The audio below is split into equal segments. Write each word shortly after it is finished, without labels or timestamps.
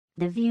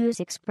The views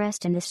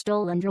expressed in the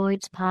Stolen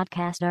Droids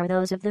podcast are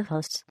those of the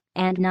hosts,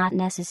 and not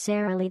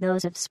necessarily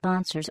those of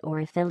sponsors or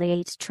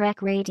affiliates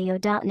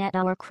TrekRadio.net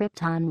or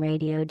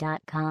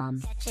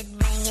KryptonRadio.com.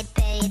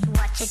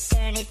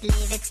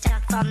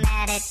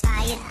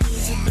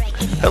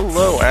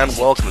 Hello and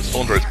welcome to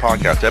Stolen Droids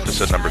podcast,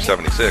 episode number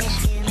 76.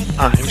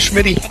 I'm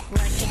Schmitty.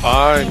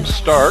 I'm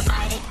Stark.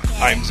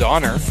 I'm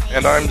Zoner.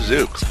 And I'm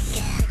Zook.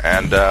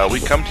 And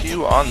we come to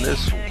you on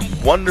this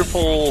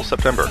wonderful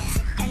September.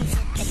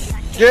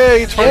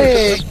 Yay, it's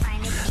Yay.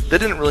 That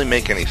didn't really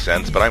make any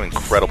sense, but I'm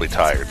incredibly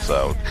tired,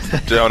 so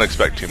don't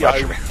expect too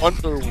much from me. I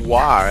wonder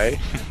why.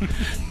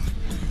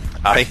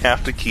 I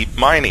have to keep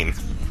mining.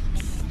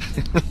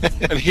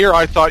 And here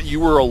I thought you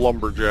were a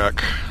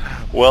lumberjack.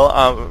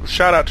 Well,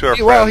 shout out to our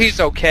friends. Well,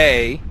 he's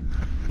okay.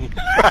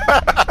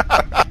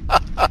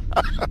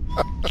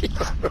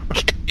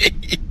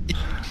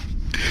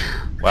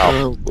 Wow,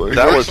 Oh, boy. He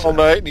that works was all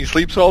night and he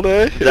sleeps all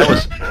day? that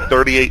was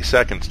 38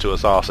 seconds to a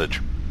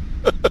sausage.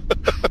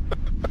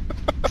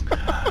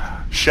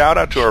 Shout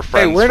out to our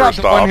friends. Hey, we're not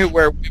first the off. one who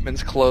wear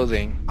women's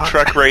clothing.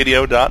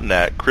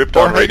 TrekRadio.net,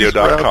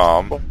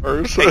 KryptonRadio.com,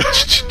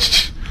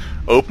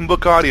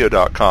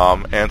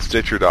 OpenBookAudio.com, and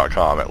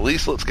Stitcher.com. At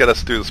least let's get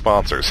us through the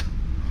sponsors.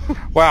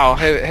 Wow,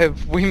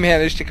 have we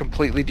managed to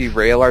completely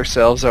derail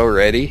ourselves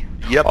already?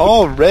 Yep.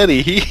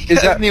 Already? He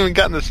that- hasn't even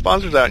gotten the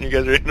sponsors out and you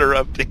guys are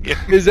interrupting him.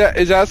 Is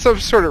that some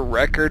sort of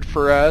record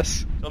for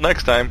us? Till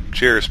next time.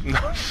 Cheers.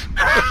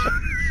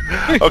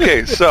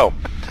 Okay, so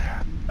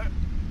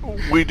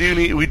we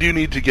do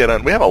need to get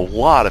on. We have a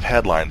lot of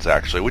headlines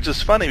actually, which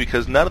is funny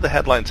because none of the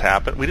headlines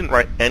happened. We didn't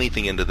write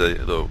anything into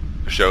the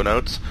show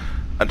notes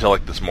until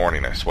like this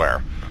morning, I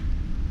swear.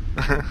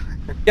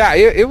 Yeah,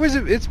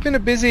 it's been a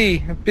busy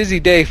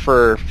day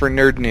for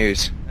nerd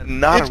news.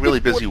 Not It's a really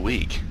been- busy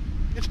week.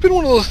 It's been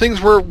one of those things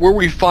where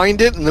we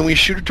find it and then we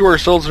shoot it to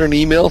ourselves in an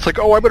email. It's like,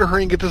 oh, I better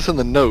hurry and get this in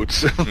the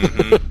notes.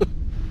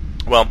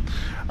 Well,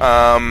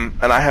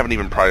 and I haven't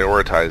even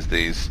prioritized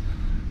these.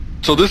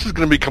 So this is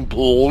going to be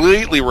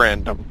completely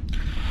random.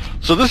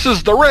 So this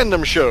is the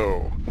random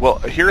show. Well,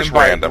 here's And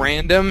by random.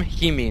 random,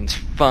 he means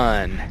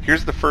fun.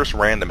 Here's the first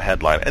random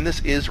headline, and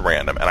this is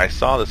random, and I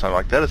saw this, and I'm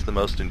like, that is the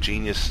most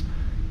ingenious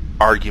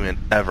argument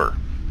ever.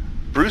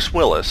 Bruce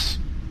Willis,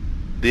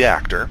 the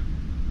actor,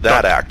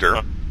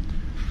 actor,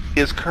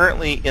 is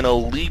currently in a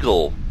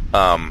legal,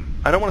 I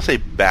don't want to say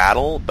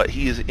battle, but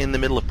he is in the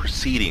middle of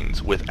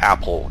proceedings with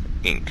Apple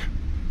Inc.,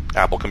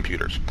 Apple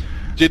Computers.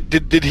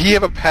 Did he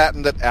have a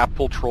patent that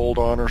Apple trolled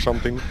on or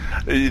something?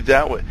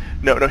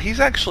 No, he's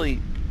actually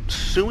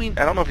suing.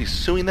 I don't know if he's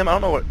suing them. I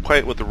don't know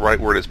quite what the right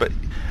word is, but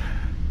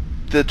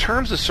the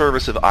terms of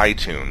service of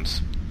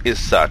iTunes is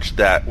such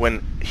that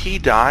when he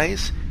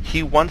dies,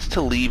 he wants to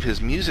leave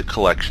his music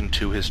collection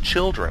to his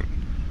children.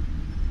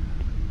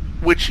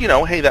 Which,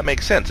 hey, that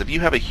makes sense. If you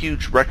have a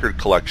huge record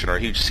collection or a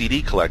huge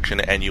CD collection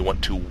and you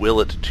want to will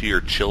it to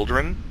your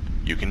children,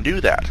 you can do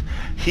that.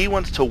 He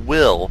wants to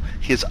will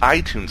his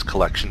iTunes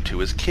collection to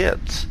his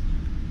kids.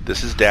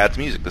 This is Dad's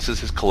music. This is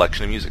his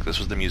collection of music. This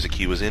was the music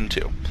he was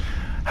into.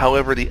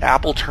 However, the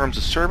Apple terms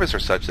of service are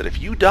such that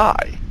if you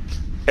die,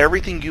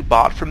 everything you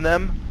bought from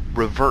them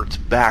reverts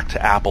back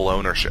to Apple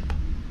ownership.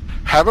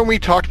 Haven't we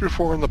talked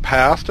before in the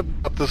past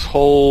about this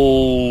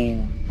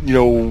whole,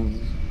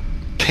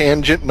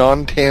 tangent,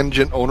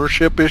 non-tangent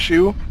ownership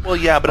issue? Well,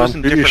 yeah, but it was on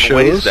in video different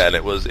ways shows? then.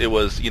 It was,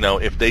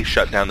 if they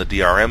shut down the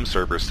DRM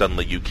server,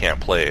 suddenly you can't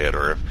play it,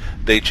 or if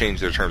they change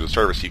their terms of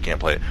service, you can't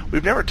play it.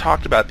 We've never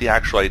talked about the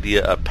actual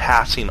idea of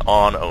passing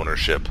on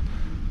ownership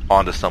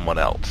onto someone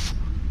else.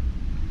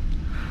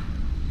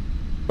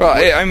 Well,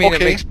 I mean,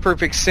 okay. it makes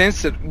perfect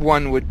sense that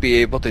one would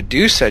be able to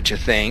do such a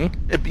thing.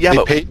 Yeah,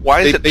 but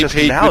why is it just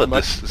now that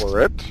much this?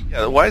 for it?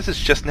 Yeah, why is this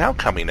just now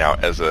coming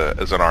out as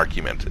an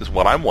argument? Is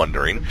what I'm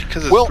wondering.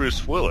 Because it's Well-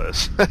 Bruce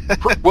Willis.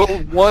 Well,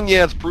 one,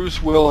 yeah, it's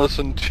Bruce Willis,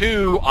 and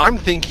two, I'm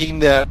thinking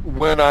that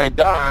when I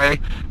die,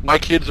 my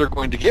kids are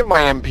going to get my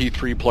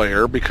MP3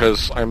 player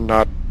because I'm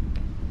not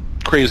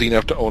crazy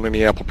enough to own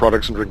any Apple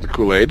products and drink the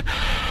Kool-Aid.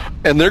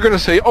 And they're going to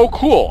say, oh,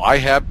 cool, I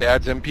have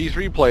Dad's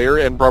MP3 player,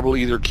 and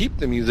probably either keep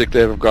the music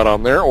they've got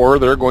on there, or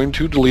they're going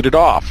to delete it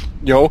off.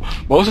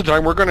 Most of the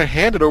time, we're going to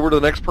hand it over to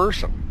the next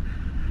person.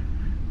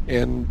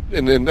 And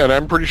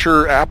I'm pretty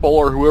sure Apple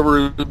or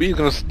whoever it be,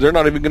 they're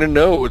not even going to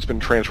know it's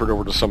been transferred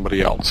over to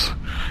somebody else.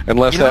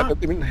 Unless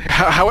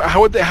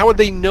how would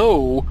they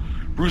know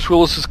Bruce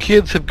Willis's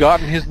kids have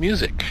gotten his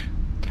music?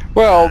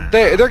 Well,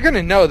 they're going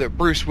to know that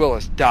Bruce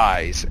Willis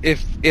dies.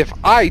 If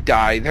I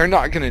die, they're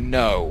not going to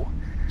know.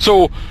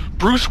 So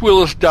Bruce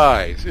Willis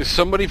dies. Is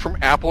somebody from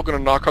Apple going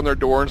to knock on their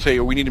door and say,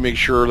 we need to make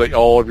sure that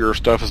all of your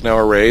stuff is now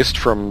erased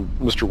from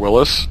Mr.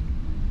 Willis?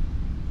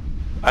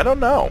 I don't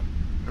know.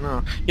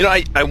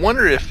 I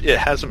wonder if it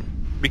hasn't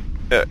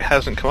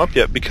come up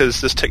yet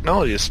because this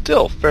technology is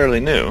still fairly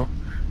new.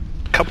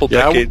 A couple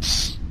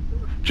decades.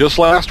 Just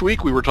last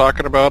week we were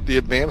talking about the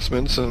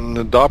advancements and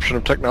adoption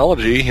of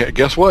technology.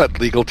 Guess what?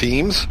 Legal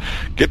teams,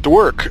 get to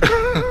work.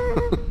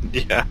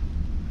 Yeah.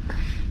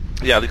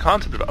 Yeah, the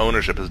concept of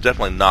ownership has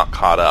definitely not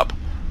caught up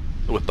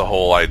with the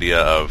whole idea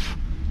of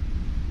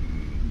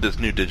this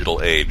new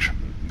digital age.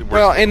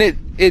 Well, and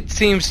it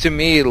seems to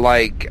me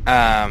like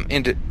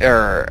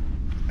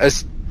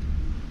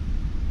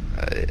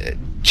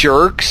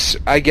jerks,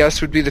 I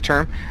guess would be the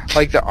term,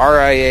 like the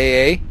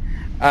RIAA.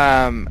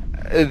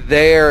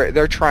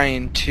 They're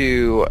trying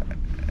to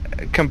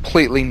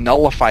completely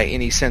nullify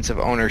any sense of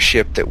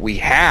ownership that we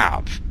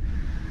have.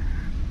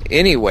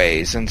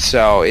 Anyways, and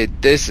so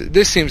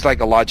this seems like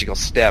a logical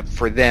step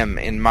for them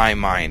in my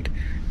mind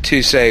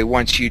to say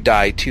once you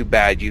die, too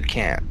bad, you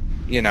can't.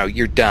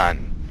 You're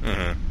done.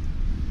 Mm-hmm.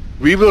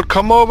 We will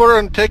come over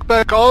and take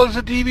back all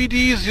the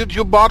DVDs that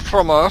you bought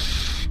from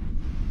us.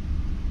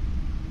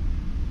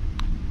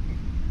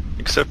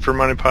 Except for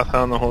Monty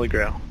Python and the Holy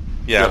Grail.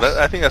 Yeah, Yes.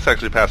 I think that's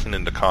actually passing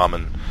into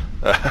common.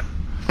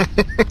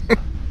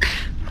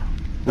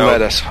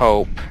 Let us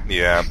hope.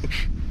 Yeah.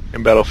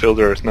 In Battlefield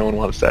Earth, no one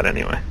wants that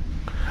anyway.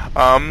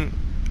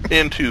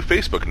 Into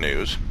Facebook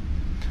news.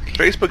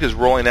 Facebook is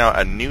rolling out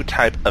a new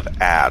type of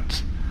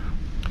ads.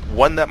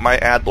 One that my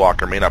ad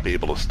blocker may not be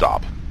able to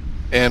stop.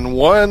 And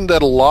one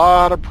that a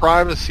lot of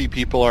privacy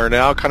people are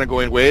now kind of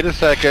going, wait a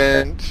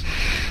second,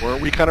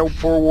 weren't we kind of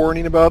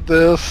forewarning about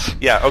this?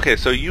 Yeah, okay,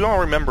 so you all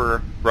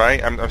remember,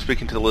 right? I'm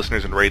speaking to the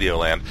listeners in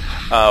Radioland.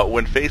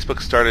 When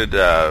Facebook started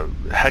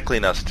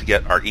heckling us to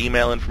get our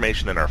email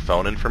information and our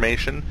phone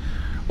information,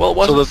 well, it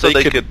wasn't so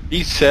that they could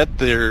reset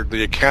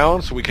the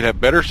accounts, so we could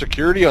have better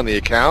security on the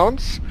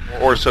accounts?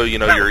 Or so,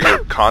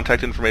 your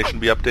contact information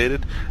be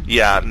updated?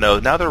 Yeah,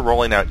 no, now they're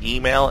rolling out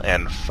email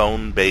and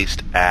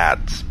phone-based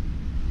ads.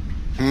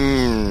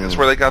 That's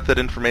where they got that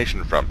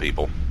information from,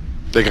 people.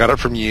 They got it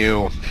from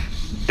you.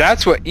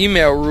 That's what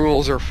email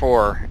rules are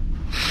for.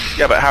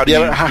 Yeah, but how do you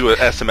do an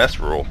SMS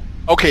rule?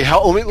 Okay,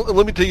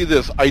 let me tell you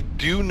this. I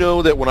do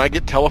know that when I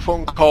get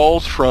telephone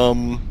calls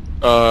from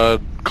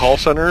call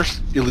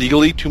centers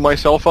illegally to my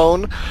cell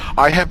phone,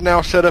 I have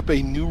now set up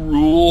a new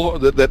rule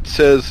that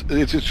says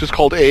it's just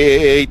called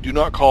AAA, do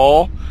not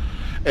call.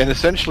 And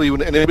essentially,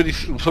 when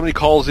somebody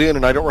calls in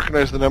and I don't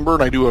recognize the number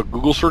and I do a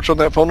Google search on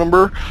that phone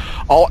number,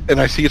 and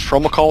I see it's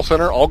from a call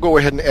center, I'll go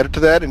ahead and edit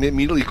to that, and it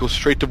immediately goes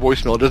straight to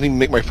voicemail. It doesn't even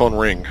make my phone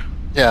ring.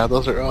 Yeah,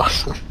 those are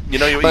awesome. You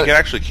know what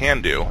you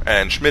can do,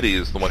 and Schmitty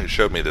is the one who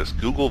showed me this,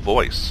 Google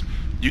Voice.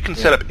 You can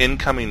set up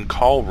incoming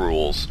call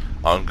rules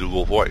on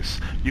Google Voice.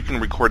 You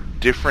can record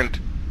different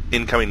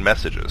incoming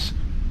messages.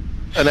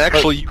 And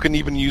actually, you can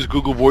even use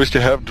Google Voice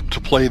to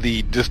play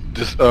the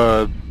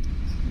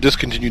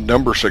discontinued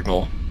number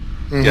signal.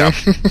 Mm-hmm. Yeah.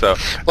 So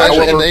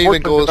Well, and they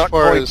even go as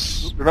far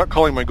as... They're not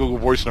calling my Google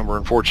Voice number,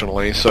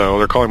 unfortunately, so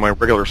they're calling my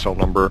regular cell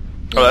number.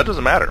 Oh, that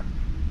doesn't matter.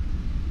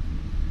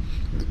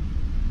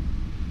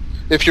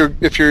 If you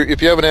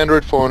have an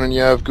Android phone and you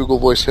have Google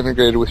Voice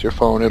integrated with your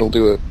phone, it'll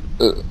do it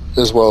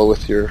as well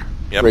with your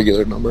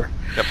regular number.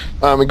 Yep.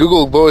 And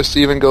Google Voice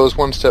even goes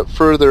one step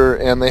further,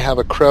 and they have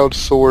a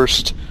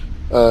crowdsourced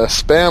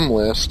spam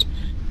list,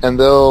 and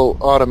they'll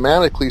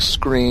automatically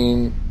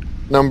screen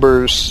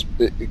numbers,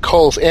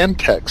 calls and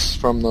texts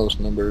from those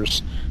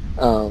numbers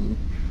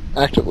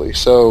actively.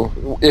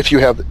 So if you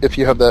have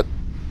that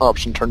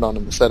option turned on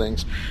in the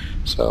settings,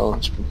 so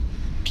it's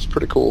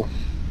pretty cool.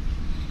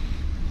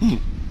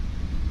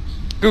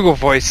 Google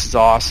Voice is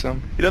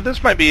awesome.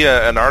 This might be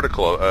an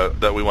article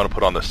that we want to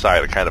put on the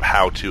site, a kind of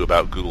how-to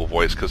about Google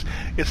Voice, because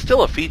it's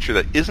still a feature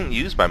that isn't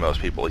used by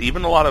most people.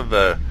 Even a lot of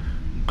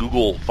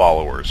Google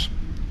followers,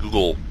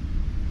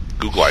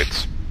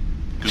 Googleites.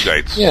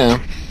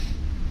 Yeah.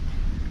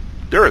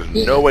 There is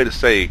no way to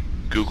say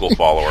Google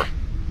follower.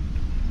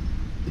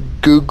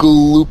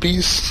 Google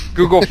loopies.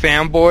 Google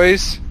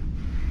fanboys.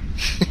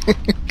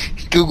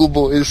 Google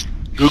boys.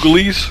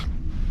 Googlies?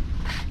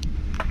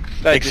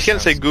 You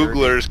can't say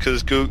Googlers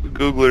because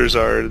Googlers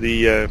are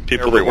the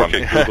people that work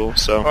at Google.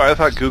 So. Oh, I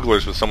thought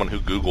Googlers was someone who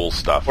Googles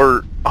stuff.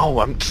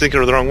 I'm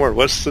thinking of the wrong word.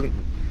 What's the...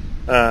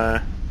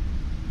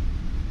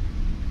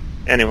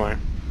 Anyway,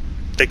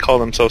 they call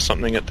themselves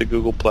something at the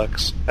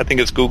Googleplex. I think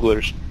it's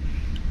Googlers.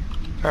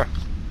 Huh.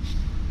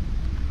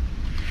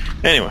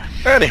 Anyway,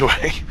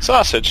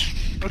 sausage.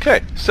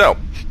 Okay, so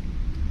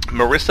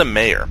Marissa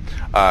Mayer,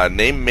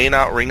 name may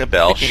not ring a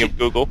bell. Speaking of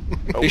Google,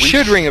 It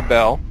should ring a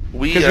bell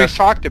because we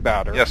talked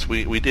about her. Yes,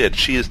 we did.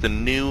 She is the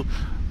new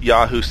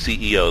Yahoo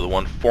CEO, the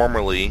one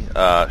formerly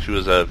she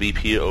was a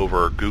VP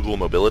over Google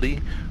Mobility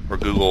or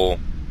Google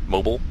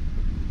Mobile,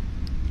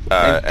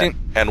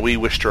 and we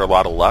wished her a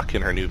lot of luck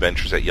in her new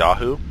ventures at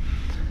Yahoo.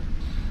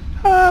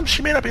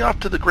 She may not be off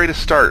to the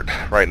greatest start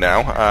right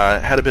now.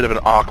 Had a bit of an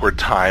awkward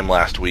time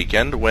last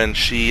weekend when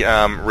she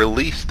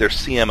released their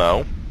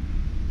CMO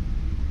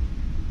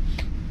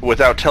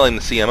without telling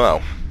the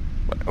CMO.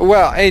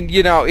 Well, and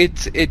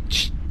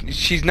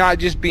she's not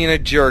just being a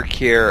jerk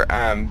here.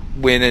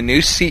 When a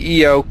new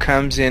CEO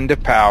comes into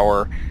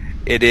power,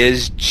 it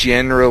is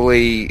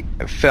generally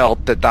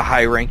felt that the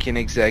high-ranking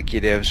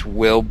executives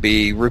will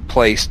be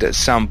replaced at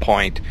some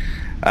point.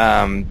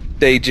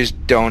 They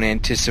just don't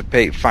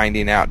anticipate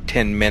finding out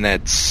 10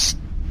 minutes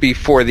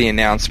before the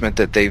announcement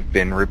that they've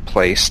been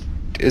replaced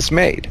is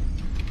made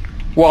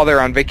while they're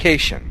on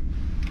vacation.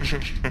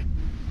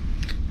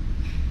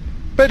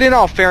 But in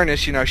all fairness,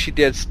 she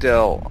did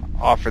still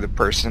offer the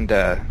person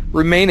to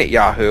remain at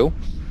Yahoo.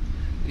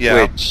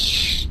 Yeah.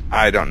 Which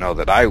I don't know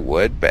that I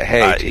would, but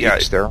hey, to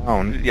each their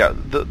own. Yeah,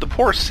 the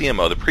poor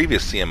CMO, the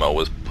previous CMO,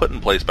 was put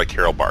in place by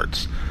Carol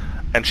Bartz,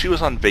 and she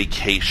was on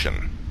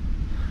vacation.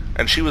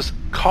 And she was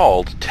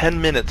called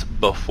 10 minutes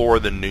before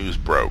the news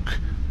broke.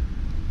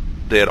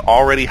 They had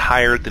already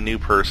hired the new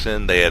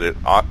person. They had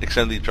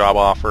extended the job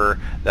offer.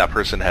 That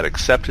person had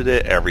accepted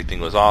it. Everything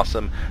was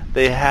awesome.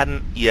 They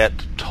hadn't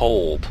yet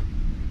told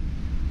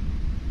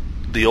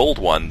the old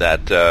one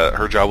that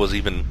her job was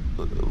even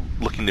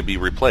looking to be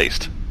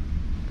replaced.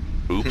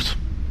 Oops.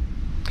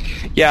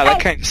 Yeah, that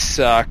kind of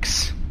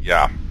sucks.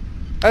 Yeah.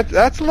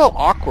 That's a little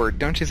awkward,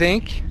 don't you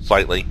think?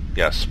 Slightly,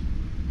 yes.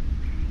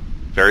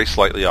 Very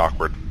slightly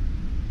awkward.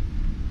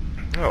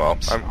 Oh well,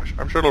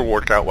 I'm sure it'll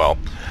work out well.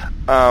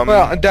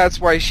 Well, and that's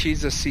why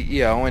she's a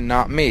CEO and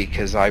not me,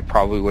 because I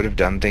probably would have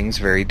done things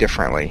very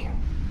differently.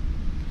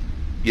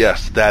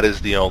 Yes, that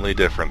is the only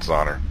difference,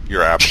 Honor.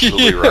 You're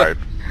absolutely right.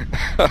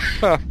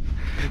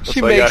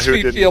 She makes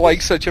me feel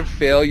like such a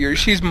failure.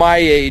 She's my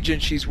age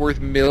and she's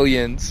worth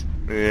millions.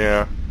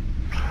 Yeah.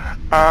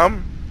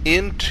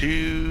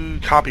 Into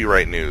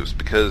copyright news,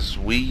 because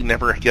we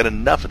never get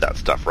enough of that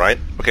stuff, right?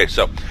 Okay,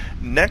 so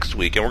next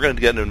week, and we're going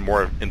to get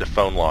more into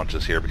phone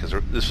launches here because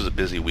this was a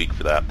busy week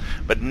for that,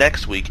 but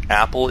next week,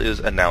 Apple is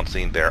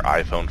announcing their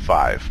iPhone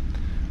 5.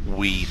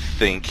 We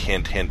think,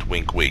 hint, hint,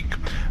 wink, wink.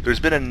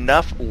 There's been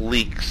enough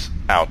leaks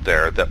out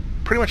there that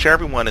pretty much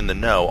everyone in the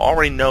know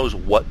already knows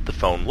what the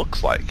phone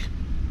looks like.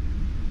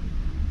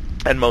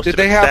 And most of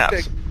its stats. Did they have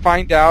to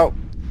find out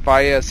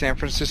by a San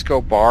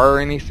Francisco bar or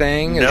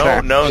anything?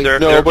 No,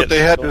 but they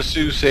had to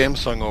sue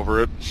Samsung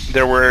over it.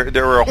 There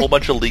were a whole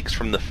bunch of leaks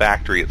from the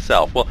factory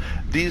itself. Well,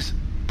 these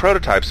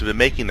prototypes have been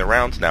making the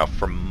rounds now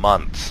for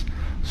months.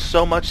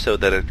 So much so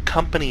that a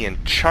company in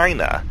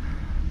China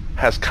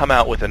has come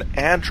out with an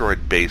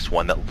Android-based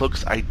one that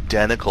looks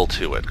identical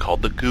to it,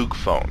 called the Goog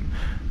phone.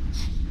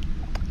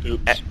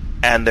 Oops.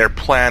 And they're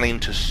planning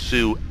to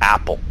sue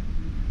Apple.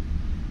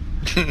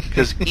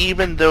 Because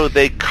even though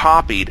they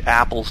copied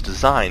Apple's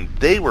design,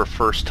 they were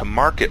first to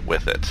market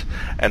with it.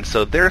 And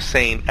so they're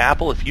saying,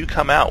 Apple, if you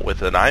come out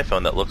with an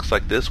iPhone that looks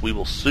like this, we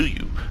will sue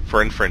you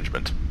for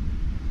infringement.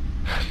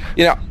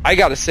 You know, I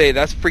gotta say,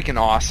 that's freaking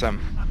awesome.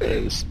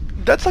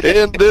 That's like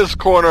in this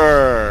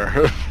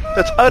corner.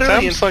 That's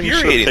utterly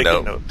infuriating,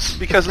 though. Notes.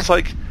 Because it's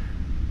like,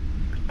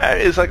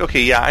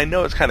 okay, yeah, I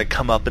know it's kind of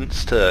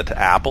comeuppance to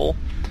Apple,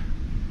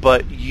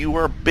 but you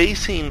are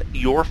basing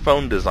your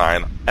phone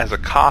design as a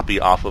copy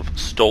off of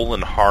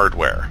stolen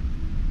hardware.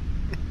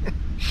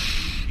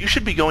 You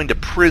should be going to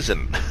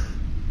prison.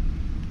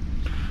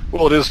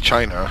 Well, it is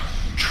China.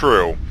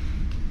 True.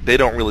 They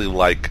don't really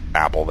like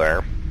Apple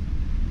there.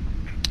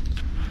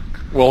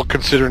 Well,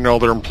 considering all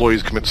their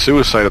employees commit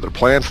suicide at their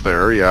plants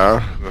there,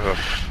 yeah.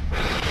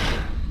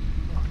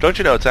 Don't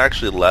you know it's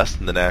actually less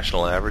than the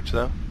national average,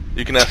 though?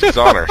 You can ask his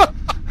honor.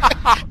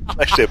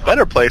 Actually, a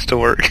better place to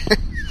work.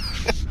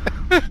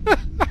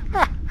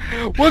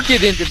 We'll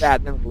get into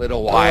that in a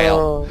little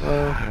while.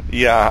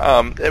 Yeah,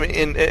 I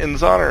mean, and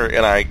Zahner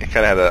and I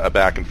kind of had a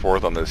back and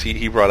forth on this.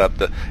 He brought up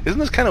isn't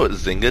this kind of what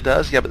Zynga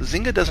does? Yeah, but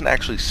Zynga doesn't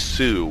actually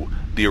sue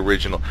the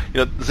original.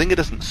 You know, Zynga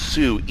doesn't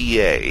sue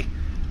EA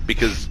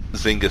because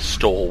Zynga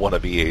stole one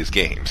of EA's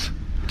games.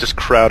 Just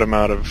crowd him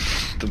out of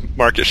the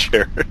market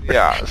share.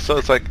 Yeah, so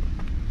it's like,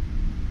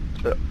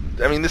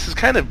 I mean, this is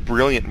kind of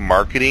brilliant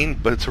marketing,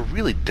 but it's a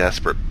really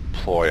desperate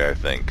ploy, I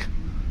think.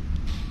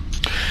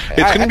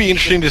 It's going to be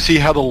interesting to see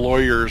how the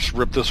lawyers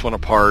rip this one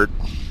apart.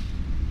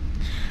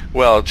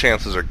 Well,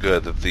 chances are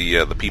good that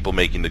the people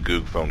making the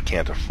Goog phone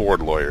can't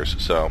afford lawyers,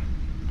 so...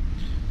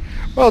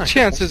 Well,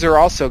 chances are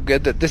also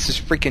good that this is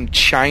freaking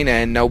China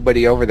and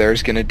nobody over there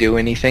is going to do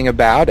anything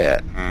about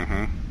it.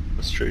 Mm-hmm.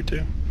 That's true,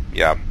 too.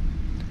 Yeah.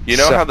 You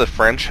know how the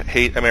French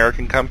hate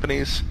American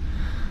companies?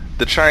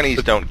 The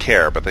Chinese don't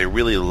care, but they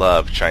really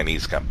love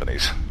Chinese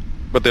companies.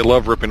 But they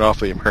love ripping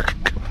off the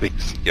American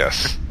companies.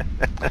 Yes.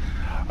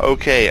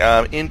 Okay,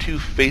 into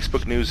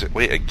Facebook news.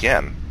 Wait,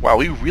 again. Wow,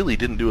 we really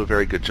didn't do a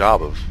very good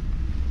job of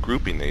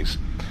grouping these.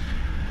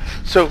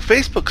 So,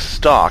 Facebook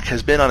stock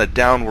has been on a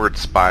downward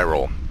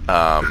spiral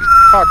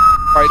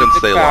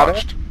since they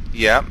launched.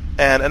 Yeah,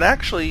 and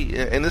actually,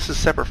 and this is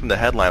separate from the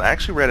headline, I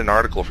actually read an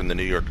article from the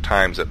New York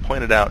Times that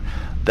pointed out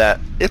that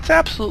it's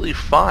absolutely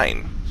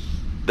fine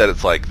that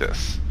it's like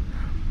this.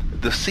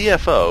 The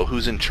CFO,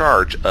 who's in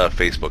charge of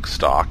Facebook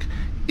stock,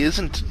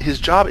 his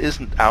job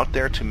isn't out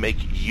there to make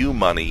you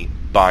money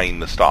buying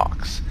the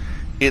stocks.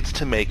 It's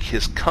to make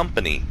his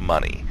company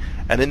money.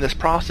 And in this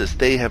process,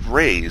 they have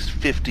raised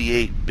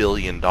 $58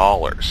 billion.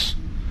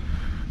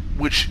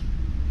 Which,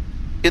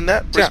 in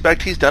that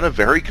respect, he's done a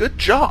very good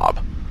job.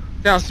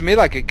 Sounds to me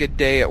like a good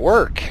day at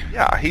work.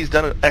 Yeah, he's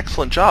done an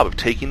excellent job of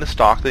taking the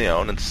stock they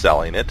own and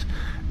selling it,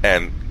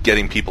 and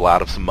getting people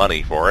out of some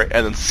money for it,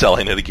 and then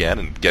selling it again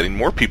and getting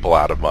more people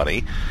out of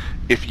money.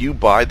 If you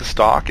buy the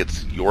stock,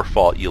 it's your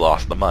fault you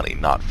lost the money,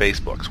 not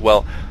Facebook's.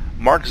 Well,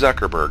 Mark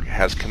Zuckerberg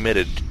has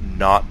committed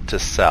not to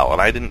sell, and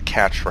I didn't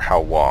catch for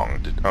how long.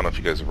 I don't know if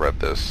you guys have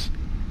read this.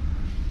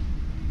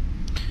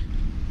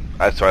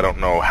 so I don't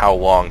know how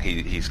long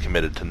he's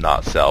committed to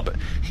not sell, but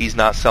he's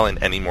not selling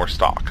any more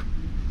stock.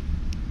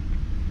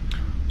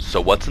 So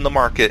what's in the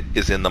market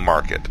is in the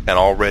market, and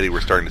already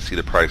we're starting to see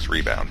the price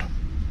rebound.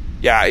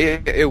 Yeah,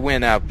 it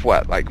went up,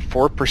 like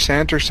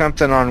 4% or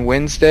something on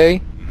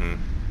Wednesday?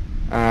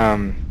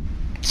 Mm-hmm.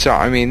 So,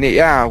 I mean,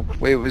 yeah,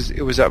 it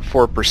was up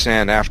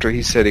 4% after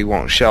he said he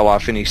won't sell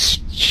off any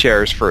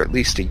shares for at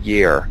least a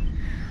year.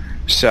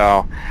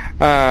 So,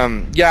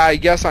 yeah, I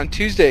guess on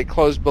Tuesday it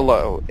closed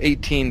below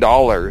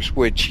 $18,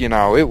 which, it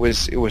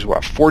was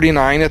what,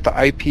 $49 at the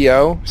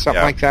IPO,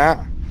 something like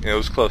that? Yeah, it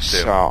was close to.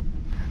 So,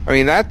 I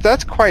mean,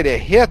 that's quite a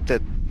hit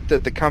that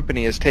the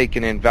company has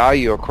taken in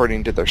value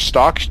according to their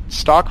stock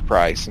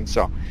price, and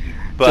so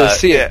to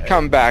see it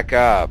come back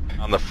up.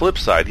 On the flip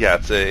side, yeah,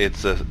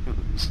 it's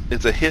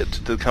a hit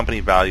to the company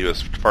value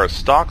as far as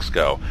stocks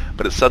go,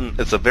 but it's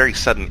a very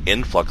sudden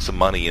influx of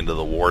money into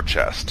the war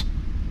chest.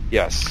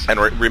 Yes. And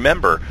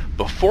remember,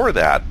 before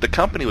that, the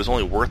company was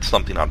only worth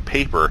something on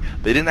paper.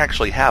 They didn't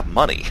actually have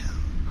money.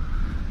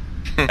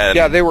 And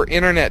yeah, they were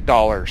internet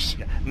dollars.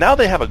 now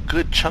they have a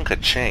good chunk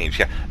of change.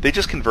 Yeah, they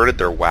just converted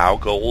their WoW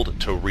gold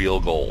to real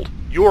gold.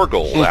 Your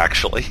gold,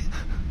 actually.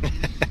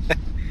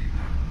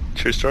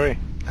 True story.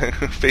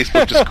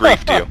 Facebook just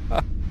griefed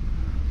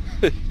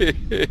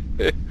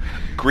you.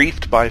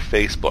 Griefed by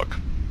Facebook.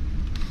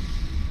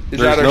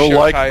 There's no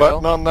like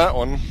button on that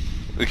one.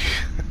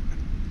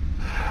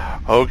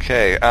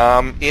 Okay,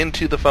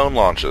 into the phone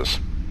launches.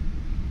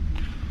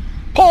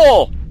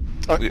 Paul!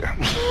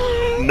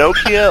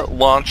 Nokia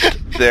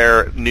launched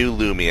their new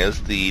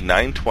Lumias, the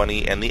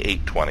 920 and the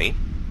 820.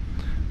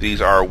 These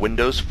are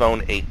Windows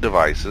Phone 8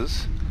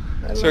 devices.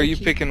 So are you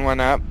picking one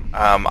up?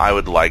 I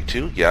would like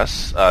to,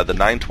 yes. The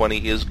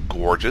 920 is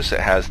gorgeous. It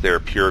has their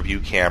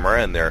PureView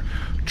camera and their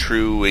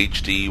True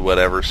HD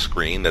whatever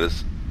screen that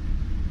is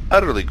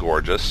utterly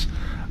gorgeous.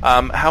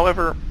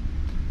 However,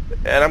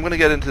 and I'm going to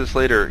get into this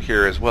later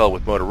here as well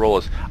with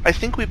Motorola's, I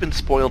think we've been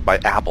spoiled by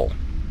Apple.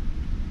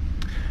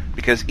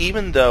 Because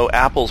even though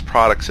Apple's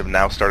products have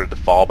now started to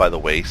fall by the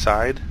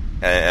wayside,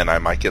 and I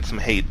might get some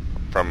hate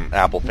from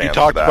Apple fans We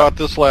talked for that. about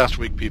this last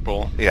week,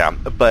 people. Yeah,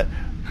 but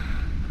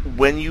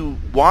when you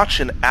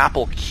watch an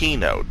Apple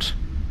keynote,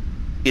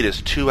 it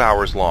is 2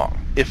 hours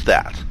long, if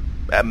that,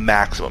 at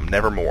maximum,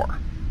 never more.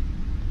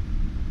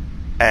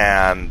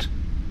 And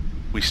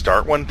we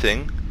start one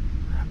thing,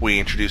 we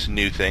introduce a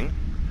new thing,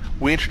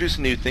 we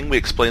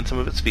explain some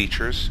of its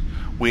features,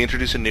 we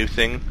introduce a new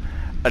thing,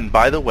 and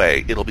by the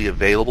way, it'll be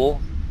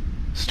available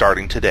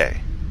starting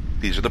today.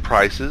 These are the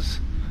prices,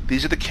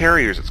 these are the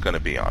carriers it's going to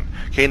be on.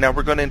 Okay, now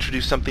we're going to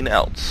introduce something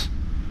else.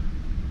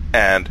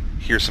 And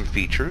here's some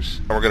features,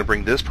 and we're going to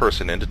bring this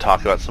person in to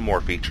talk about some more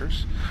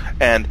features.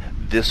 And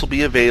this will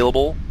be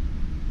available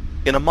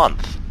in a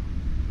month.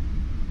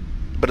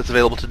 But it's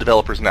available to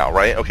developers now,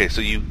 right? Okay,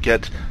 so you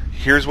get,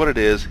 here's what it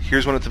is,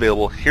 here's when it's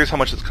available, here's how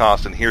much it's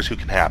cost, and here's who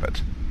can have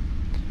it.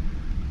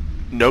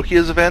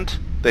 Nokia's event,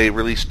 they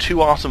released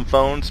 2 awesome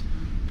phones,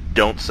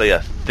 don't say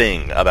a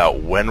thing about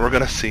when we're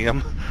going to see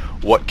them,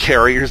 what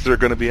carriers they're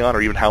going to be on,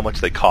 or even how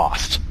much they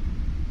cost.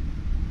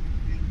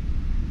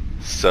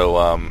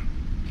 So,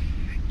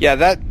 yeah,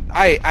 that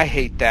I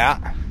hate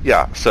that.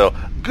 Yeah, so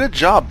good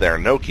job there,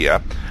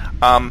 Nokia.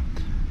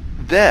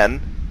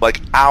 Then,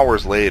 like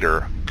hours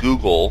later,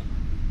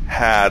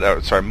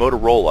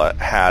 Motorola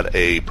had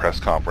a press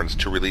conference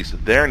to release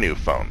their new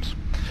phones,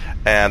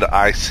 and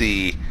I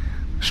see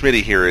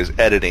Schmitty here is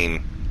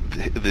editing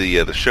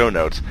the show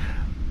notes.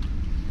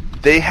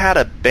 They had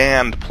a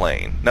band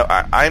playing. Now,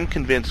 I'm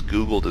convinced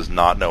Google does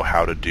not know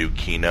how to do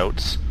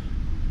keynotes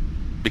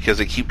because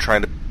they keep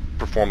trying to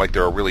perform like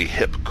they're a really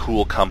hip,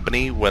 cool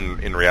company when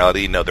in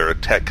reality, no, they're a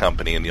tech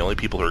company and the only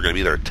people who are going to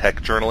be there are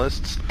tech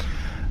journalists.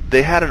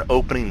 They had an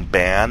opening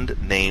band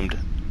named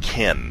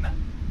Kin.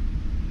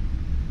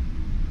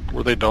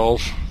 Were they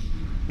dolls?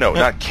 No,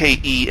 not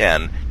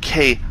K-E-N,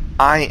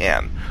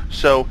 K-I-N.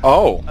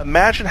 So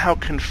imagine how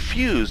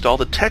confused all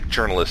the tech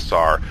journalists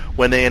are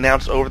when they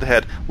announce over the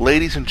head,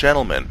 ladies and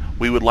gentlemen,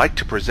 we would like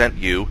to present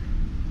you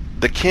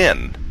the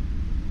Kin,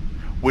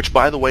 which,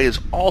 by the way, is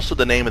also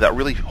the name of that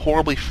really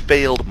horribly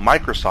failed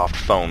Microsoft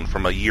phone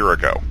from a year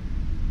ago.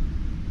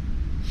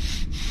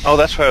 Oh,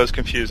 that's why I was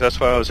confused. That's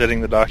why I was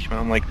editing the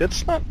document. I'm like,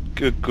 that's not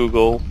a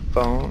Google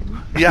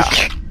phone. Yeah.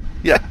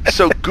 Yeah,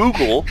 so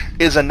Google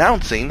is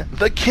announcing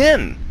the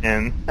Kin.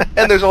 And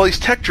there's all these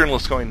tech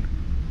journalists going,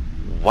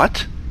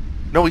 what?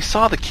 No, we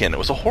saw the Kin. It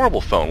was a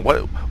horrible phone.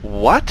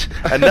 What?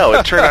 And no,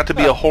 it turned out to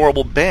be a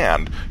horrible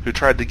band who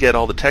tried to get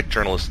all the tech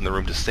journalists in the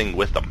room to sing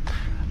with them.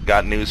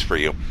 Got news for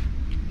you.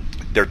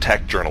 They're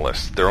tech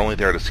journalists. They're only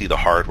there to see the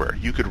hardware.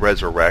 You could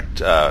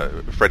resurrect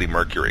Freddie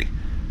Mercury,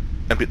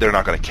 and they're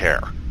not going to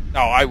care. Oh,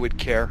 I would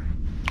care.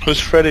 Who's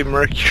Freddie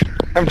Mercury?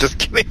 I'm just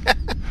kidding.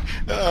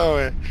 Oh,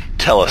 man.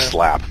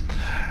 Teleslap.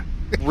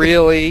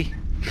 Really?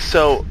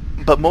 So,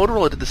 but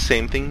Motorola did the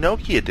same thing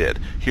Nokia did.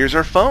 Here's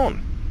our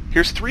phone.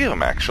 Here's 3 of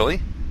them,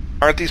 actually.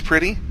 Aren't these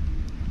pretty?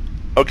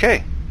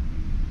 Okay.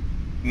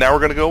 Now we're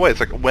going to go away. It's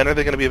like, when are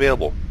they going to be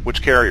available?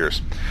 Which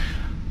carriers?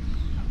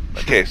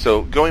 Okay,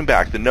 so going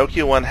back, the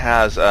Nokia one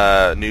has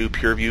new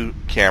PureView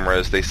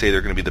cameras. They say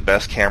they're going to be the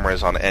best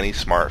cameras on any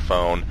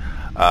smartphone.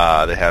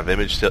 They have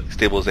image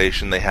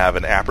stabilization. They have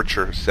an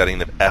aperture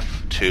setting of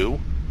f2.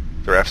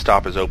 Their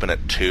f-stop is open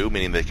at 2,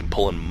 meaning they can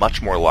pull in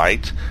much more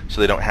light,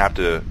 so they don't have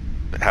to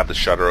have the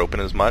shutter open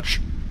as much.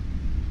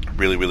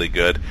 Really, really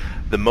good.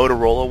 The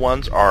Motorola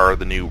ones are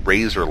the new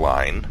Razr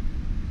line.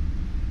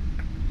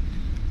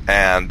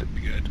 And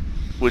Good.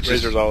 which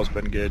Razr's always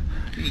been good.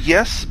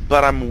 Yes,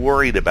 but I'm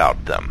worried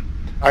about them.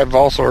 I've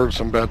also heard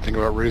some bad thing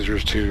about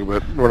razors too,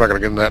 but we're not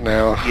going to get into that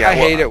now. Yeah, I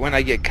hate it when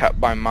I get cut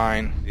by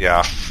mine.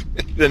 Yeah.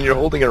 Then you're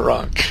holding it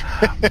wrong.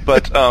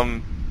 But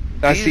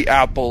That's these- the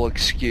Apple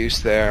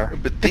excuse there.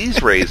 But these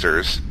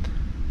Razrs,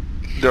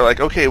 they're like,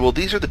 okay, well,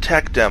 these are the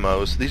tech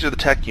demos, these are the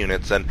tech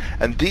units, and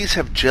these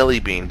have Jelly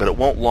Bean, but it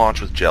won't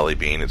launch with Jelly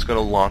Bean. It's going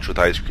to launch with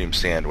Ice Cream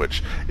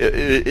Sandwich.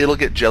 It'll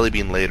get Jelly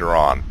Bean later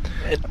on.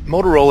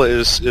 Motorola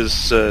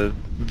is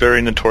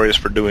very notorious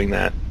for doing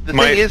that. The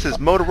thing is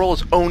Motorola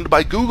is owned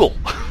by Google.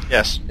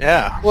 Yes,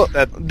 yeah. Well,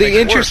 that makes the it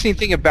interesting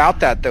thing about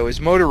that, though, is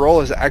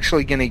Motorola is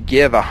actually going to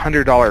give a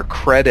 $100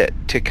 credit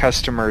to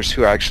customers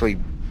who actually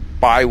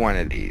buy one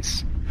of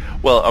these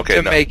Well, okay,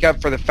 to no. make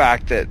up for the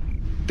fact that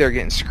they're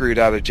getting screwed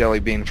out of Jelly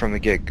Bean from the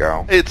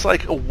get-go. It's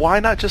like, why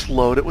not just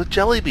load it with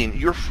Jelly Bean?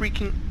 You're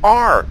freaking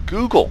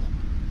Google.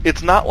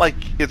 It's not like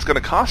it's going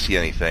to cost you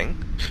anything.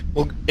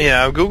 Well,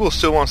 yeah, Google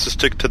still wants to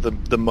stick to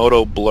the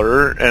Moto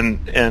Blur,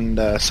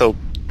 and so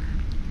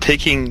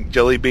taking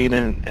Jelly Bean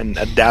and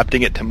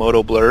adapting it to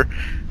Moto Blur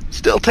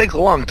still takes a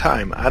long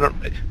time.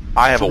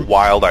 I have a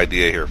wild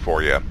idea here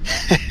for you.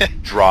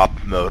 Drop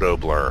Moto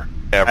Blur.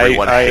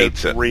 Everyone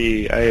hates it.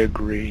 I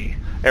agree.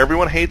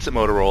 Everyone hates it,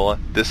 Motorola.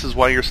 This is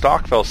why your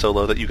stock fell so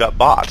low that you got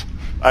bought.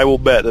 I will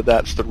bet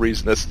that's the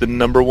reason. That's the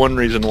number one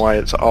reason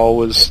why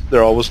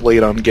they're always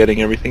late on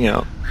getting everything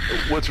out.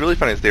 What's really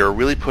funny is they were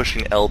really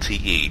pushing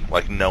LTE,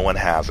 like no one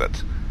has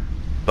it.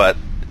 But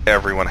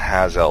everyone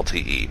has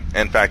LTE.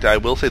 In fact, I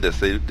will say this.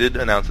 They did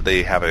announce that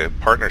they have a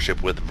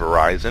partnership with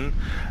Verizon.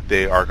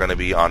 They are going to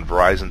be on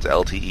Verizon's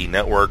LTE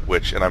network,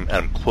 which, and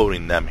I'm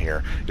quoting them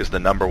here, is the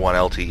number one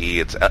LTE.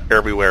 It's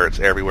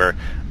everywhere.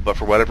 But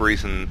for whatever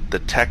reason, the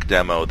tech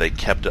demo, they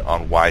kept it on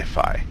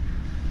Wi-Fi.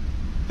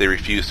 They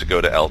refused to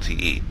go to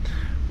LTE,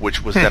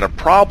 which was then a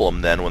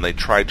problem then when they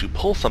tried to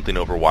pull something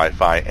over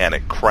Wi-Fi and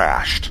it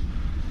crashed.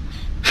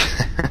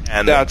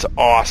 And That's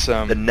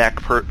awesome. the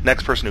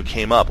next person who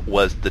came up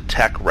was the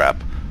tech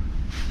rep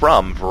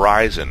from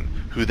Verizon,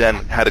 who then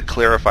had to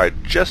clarify,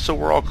 just so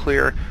we're all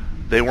clear,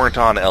 they weren't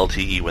on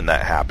LTE when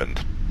that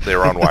happened. They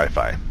were on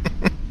Wi-Fi.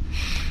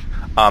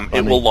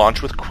 It will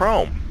launch with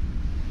Chrome,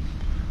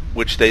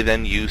 which they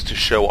then use to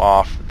show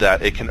off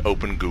that it can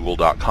open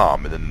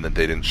Google.com, and then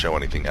they didn't show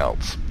anything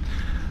else.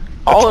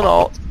 All in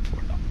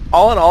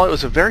all, it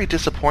was a very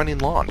disappointing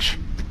launch.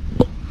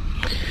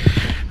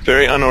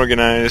 Very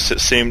unorganized. It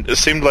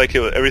seemed like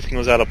everything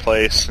was out of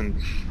place, and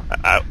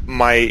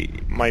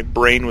my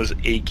brain was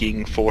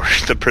aching for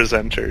the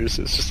presenters.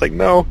 It's just like,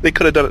 no, they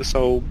could have done it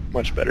so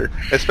much better.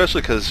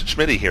 Especially because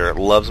Schmitty here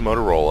loves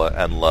Motorola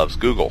and loves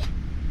Google.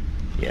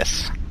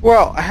 Yes.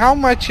 Well, how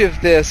much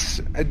of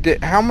this,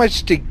 how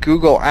much did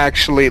Google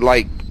actually,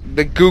 like,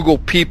 the Google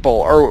people,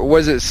 or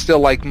was it still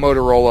like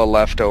Motorola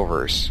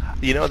leftovers?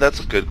 You know, that's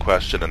a good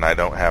question, and I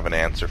don't have an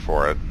answer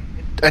for it.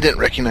 I didn't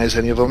recognize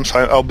any of them, so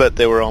I'll bet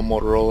they were all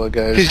Motorola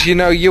guys. Because,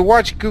 you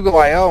watch Google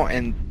I.O.,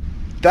 and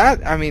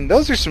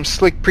those are some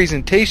slick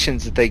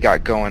presentations that they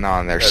got going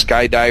on there,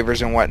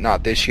 skydivers and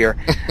whatnot this year.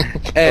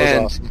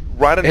 And awesome.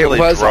 Right until It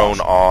they was drone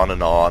awesome. on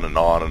and on and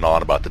on and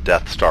on about the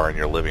Death Star in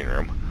your living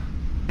room.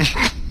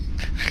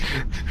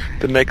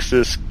 The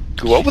Nexus,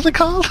 what was it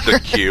called? The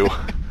Q.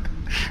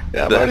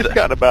 Yeah, I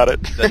forgot about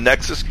it. The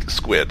Nexus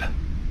Squid.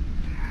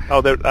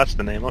 Oh, that's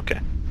the name. Okay.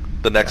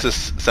 The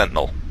Nexus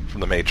Sentinel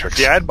from the Matrix.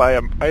 Yeah, I'd buy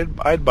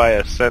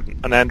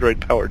an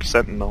Android-powered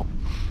Sentinel.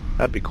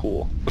 That'd be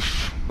cool.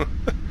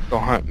 go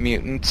hunt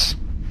mutants.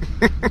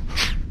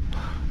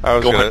 I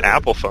was Go gonna, on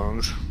Apple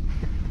phones.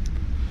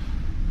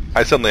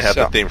 I suddenly had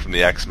So- the theme from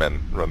the X-Men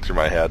run through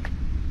my head.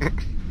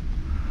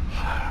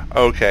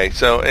 Okay,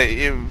 so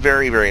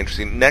very, very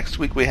interesting. Next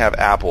week we have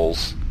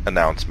Apple's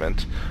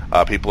announcement.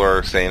 People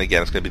are saying,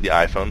 again, it's going to be the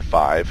iPhone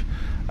 5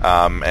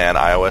 and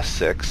iOS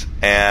 6.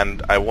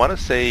 And I want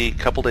to say a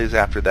couple days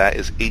after that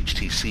is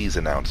HTC's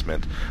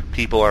announcement.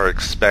 People are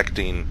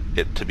expecting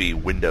it to be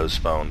Windows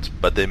phones,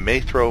 but they may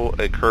throw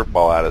a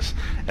curveball at us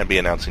and be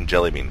announcing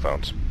Jelly Bean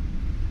phones.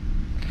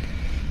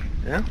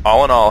 Yeah.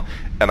 All in all,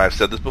 and I've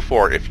said this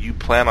before, if you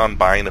plan on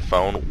buying a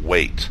phone,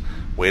 wait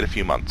a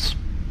few months.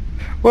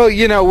 Well,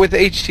 with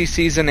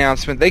HTC's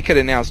announcement, they could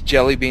announce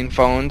Jelly Bean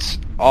phones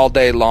all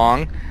day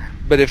long,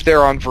 but if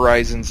they're on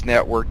Verizon's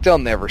network, they'll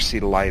never see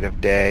the light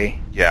of day.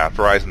 Yeah,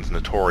 Verizon's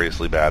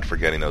notoriously bad for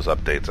getting those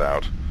updates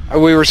out.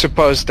 We were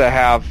supposed to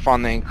have,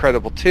 on the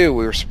Incredible 2,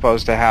 we were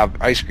supposed to have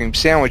Ice Cream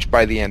Sandwich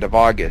by the end of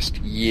August.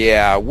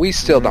 Yeah, we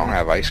still don't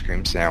have Ice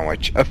Cream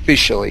Sandwich,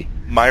 officially.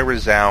 My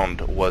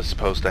Resound was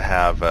supposed to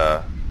have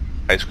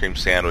Ice Cream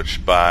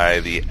Sandwich by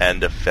the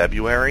end of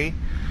February,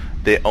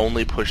 they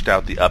only pushed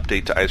out the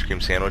update to Ice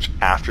Cream Sandwich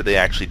after they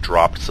actually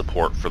dropped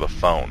support for the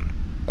phone.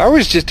 That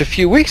was just a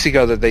few weeks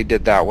ago that they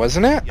did that,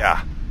 wasn't it?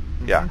 Yeah.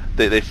 Yeah.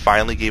 They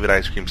finally gave it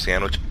Ice Cream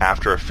Sandwich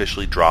after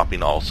officially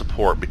dropping all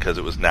support because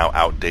it was now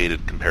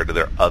outdated compared to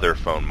their other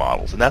phone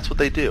models. And that's what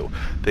they do.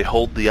 They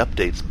hold the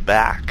updates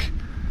back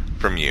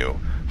from you,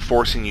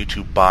 forcing you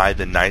to buy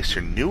the nicer,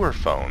 newer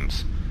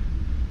phones,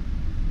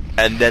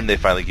 and then they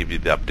finally give you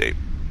the update.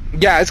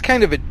 Yeah, it's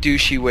kind of a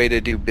douchey way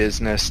to do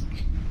business.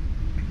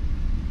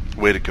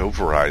 Way to go,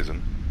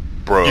 Verizon.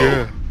 Bro.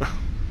 Yeah.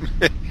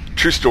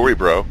 True story,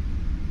 bro.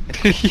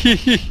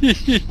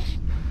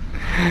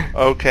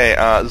 Okay,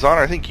 Zoner,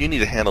 I think you need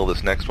to handle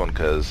this next one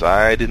because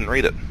I didn't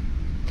read it.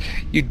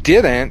 You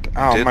didn't?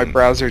 Oh, Didn't. my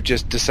browser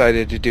just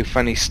decided to do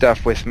funny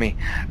stuff with me.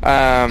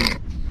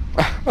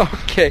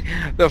 Okay,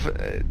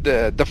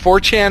 the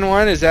 4chan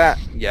one, is that?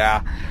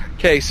 Yeah.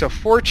 Okay, so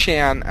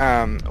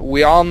 4chan,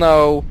 we all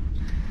know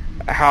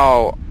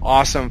how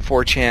awesome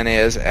 4chan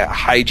is at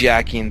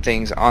hijacking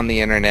things on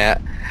the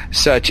internet,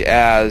 such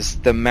as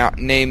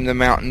name the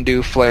Mountain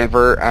Dew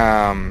flavor.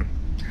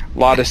 A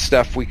lot of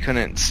stuff we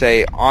couldn't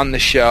say on the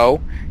show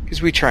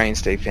because we try and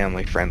stay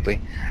family friendly.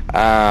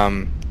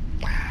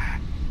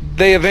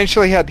 They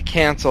eventually had to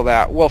cancel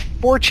that. Well,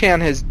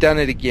 4chan has done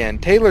it again.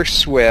 Taylor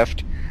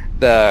Swift,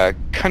 the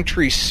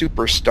country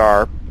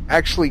superstar,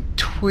 actually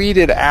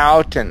tweeted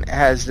out and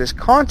has this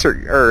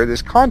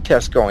this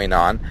contest going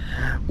on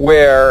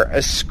where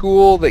a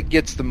school that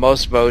gets the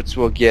most votes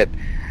will get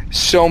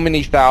so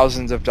many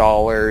thousands of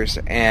dollars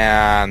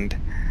and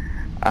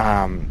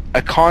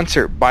a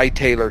concert by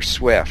Taylor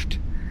Swift.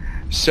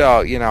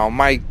 So,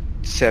 my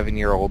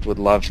 7-year-old would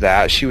love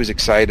that. She was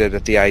excited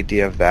at the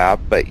idea of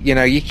that, but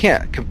you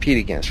can't compete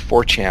against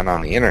 4chan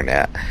on the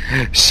internet.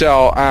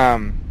 So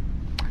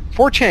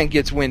 4chan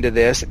gets wind of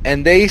this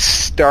and they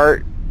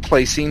start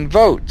placing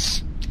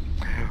votes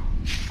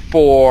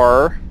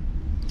for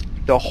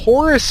the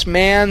Horace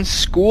Mann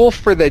School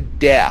for the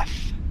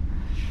Deaf.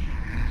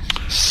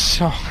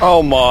 So,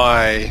 Oh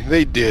my,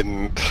 they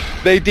didn't.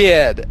 they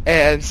did.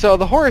 And so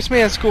the Horace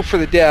Mann School for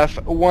the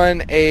Deaf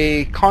won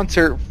a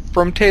concert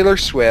from Taylor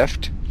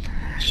Swift.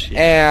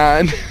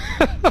 And,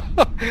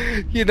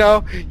 you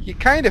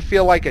kind of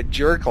feel like a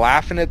jerk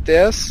laughing at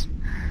this.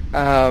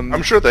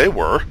 I'm sure they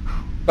were.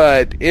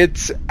 But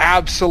it's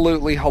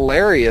absolutely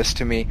hilarious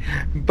to me.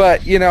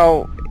 But,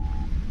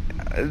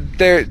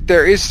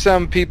 there is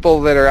some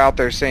people that are out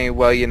there saying,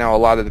 well, a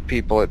lot of the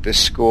people at this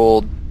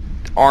school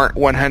aren't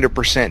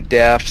 100%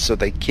 deaf, so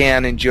they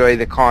can enjoy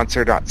the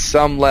concert on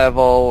some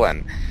level,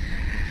 and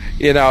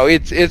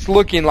it's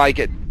looking like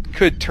it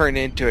could turn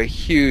into a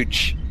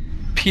huge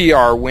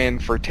PR win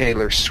for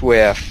Taylor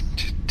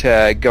Swift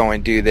to go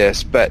and do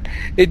this. But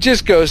it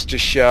just goes to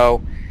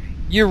show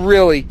you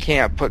really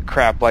can't put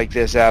crap like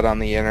this out on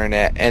the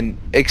internet and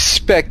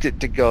expect it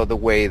to go the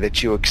way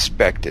that you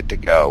expect it to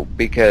go,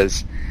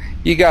 because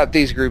you got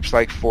these groups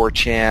like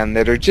 4chan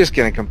that are just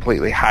going to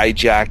completely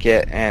hijack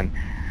it and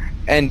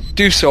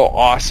do so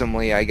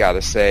awesomely, I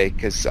gotta say,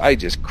 because I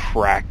just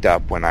cracked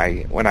up when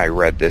I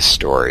read this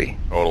story.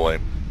 Totally.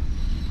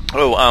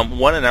 Oh,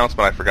 one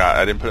announcement I forgot.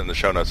 I didn't put it in the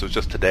show notes. It was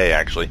just today,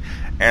 actually.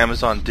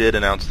 Amazon did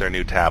announce their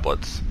new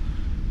tablets.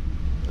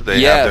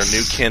 They have their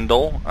new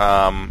Kindle,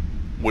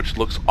 which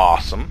looks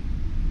awesome.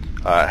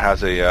 It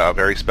has a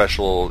very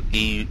special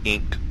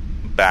e-ink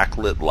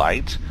backlit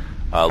light.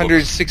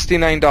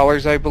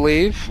 $169, I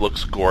believe.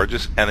 Looks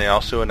gorgeous. And they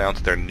also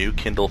announced their new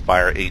Kindle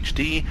Fire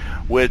HD,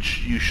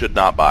 which you should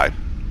not buy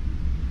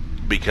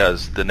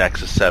because the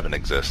Nexus 7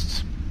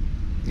 exists.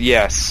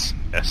 Yes.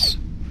 Yes.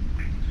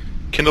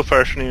 Kindle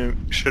Fire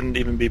shouldn't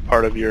even be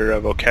part of your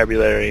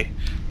vocabulary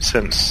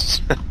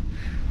since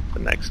the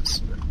Nexus.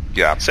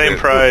 Yeah. Same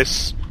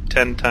price,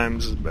 10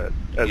 times as bad.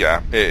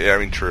 Yeah. I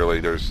mean,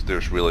 truly,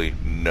 there's really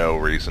no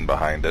reason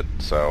behind it.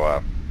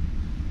 So,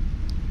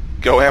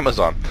 go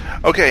Amazon.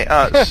 Okay,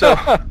 so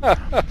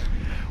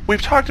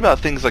we've talked about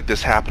things like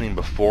this happening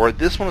before.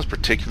 This one is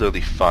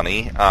particularly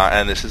funny,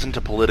 and this isn't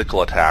a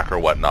political attack or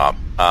whatnot.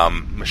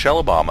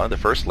 Michelle Obama, the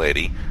First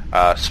Lady,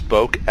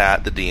 spoke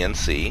at the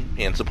DNC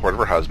in support of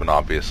her husband,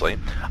 obviously.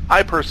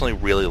 I personally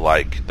really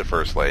like the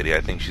First Lady.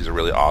 I think she's a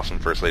really awesome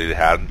First Lady to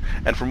have.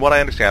 And from what I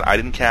understand, I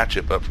didn't catch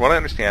it, but from what I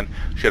understand,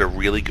 she had a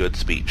really good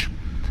speech.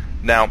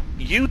 Now,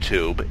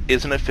 YouTube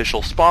is an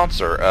official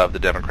sponsor of the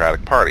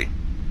Democratic Party,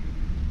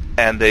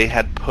 and they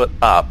had put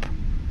up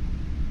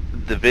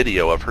the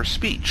video of her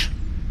speech,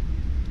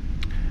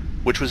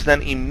 which was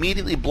then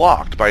immediately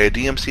blocked by a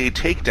DMCA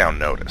takedown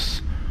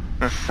notice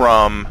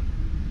from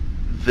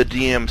the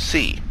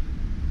DNC,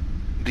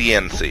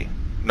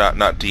 not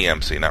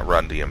DMC, not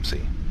Run DMC.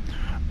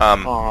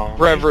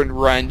 Reverend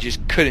Run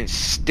just couldn't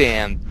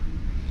stand.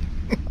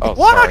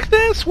 Walk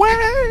this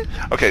way.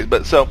 Okay,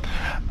 but so,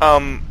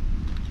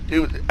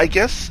 I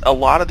guess a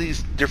lot of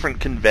these different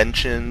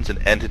conventions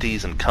and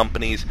entities and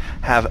companies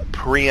have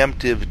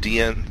preemptive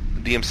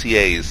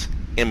DMCAs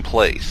in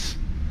place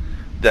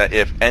that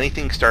if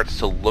anything starts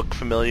to look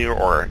familiar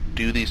or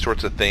do these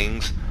sorts of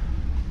things,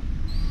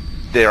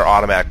 they are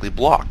automatically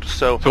blocked.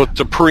 So it's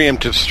a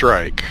preemptive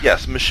strike.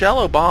 yes,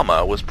 Michelle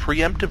Obama was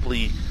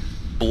preemptively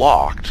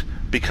blocked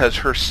because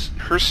her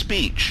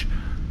speech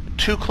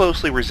too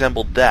closely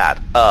resembled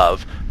that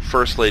of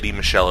First Lady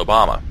Michelle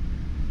Obama.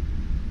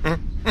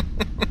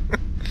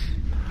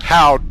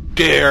 How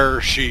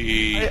dare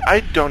she? I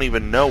don't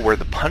even know where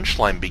the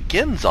punchline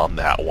begins on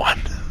that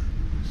one.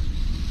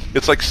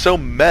 It's like so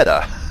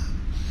meta.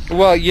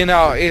 Well,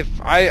 if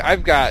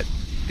I've got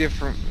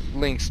different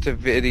links to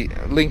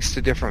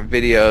different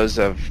videos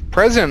of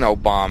President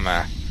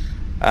Obama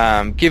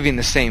giving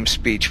the same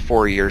speech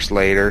 4 years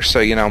later.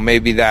 So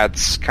maybe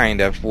that's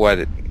kind of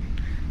what.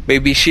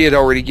 Maybe she had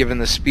already given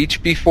the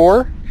speech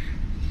before.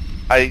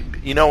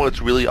 What's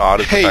really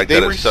odd is the fact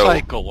that it's so...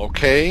 recycle,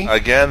 okay?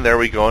 Again, there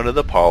we go into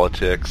the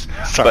politics.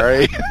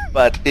 Sorry.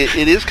 But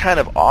it is kind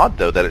of odd,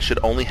 though, that it should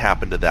only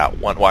happen to that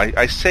one. Well,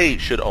 I say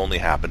it should only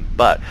happen,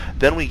 but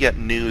then we get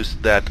news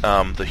that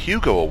the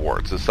Hugo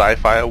Awards, the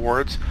Sci-Fi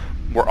Awards,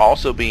 were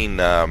also being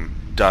done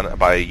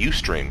by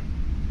Ustream.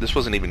 This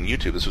wasn't even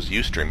YouTube, this was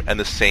Ustream, and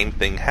the same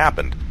thing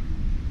happened.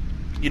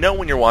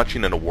 When you're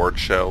watching an award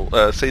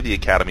show, say the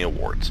Academy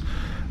Awards,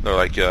 they're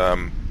like...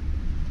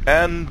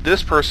 and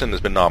this person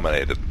has been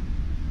nominated.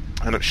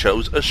 And it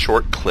shows a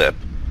short clip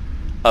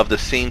of the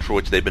scene for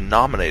which they've been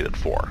nominated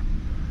for.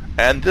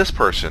 And this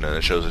person, and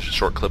it shows a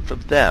short clip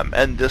of them.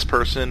 And this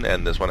person,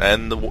 and this one.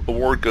 And the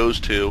award goes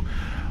to,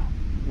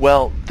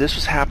 well, this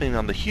was happening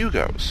on the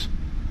Hugos.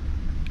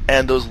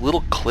 And those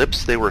little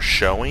clips they were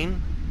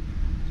showing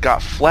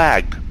got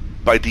flagged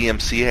by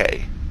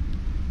DMCA.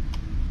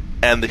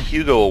 And the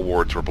Hugo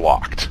Awards were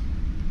blocked.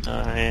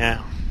 Oh,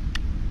 yeah.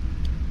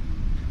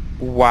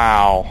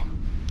 Wow.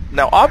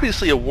 Now,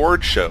 obviously,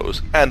 award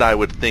shows, and I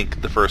would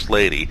think the First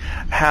Lady,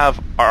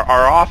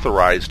 are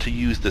authorized to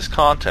use this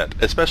content,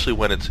 especially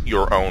when it's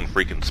your own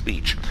freaking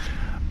speech.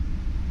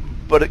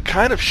 But it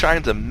kind of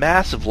shines a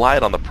massive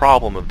light on the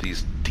problem of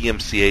these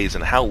DMCAs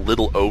and how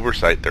little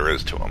oversight there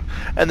is to them.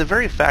 And the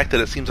very fact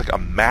that it seems like a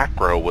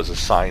macro was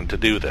assigned to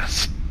do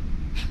this.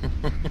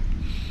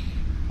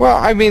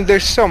 Well,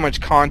 there's so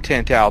much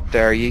content out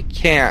there. You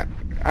can't...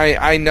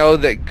 I know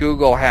that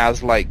Google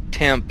has,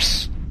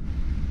 temps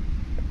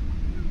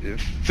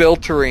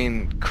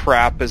filtering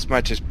crap as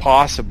much as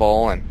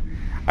possible, and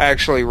I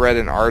actually read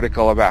an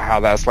article about how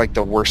that's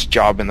the worst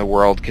job in the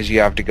world because you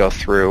have to go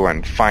through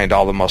and find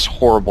all the most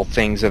horrible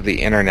things of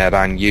the internet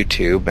on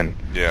YouTube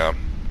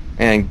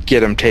and get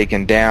them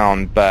taken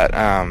down. But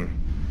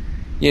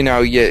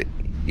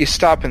you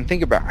stop and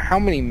think about how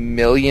many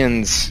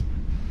millions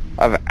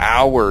of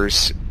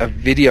hours of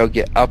video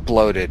get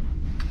uploaded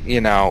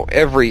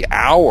every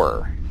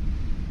hour,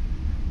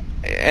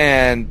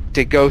 and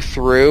to go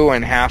through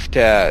and have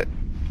to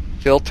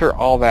filter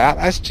all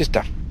that's just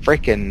a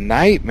freaking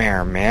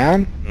nightmare,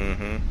 man.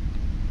 Mm-hmm.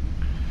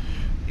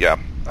 Yeah.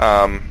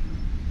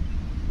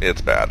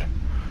 It's bad.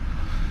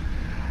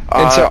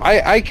 And so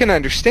I can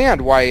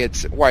understand why they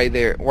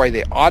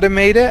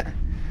automate it,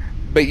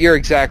 but you're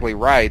exactly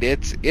right.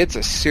 It's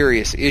a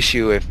serious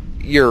issue if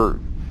your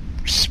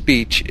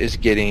speech is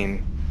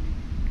getting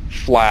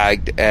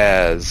flagged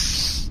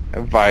as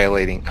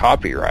violating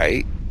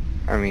copyright.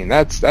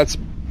 That's a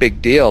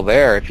big deal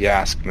there, if you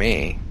ask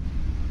me.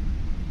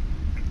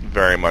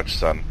 Very much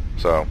so.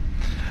 So,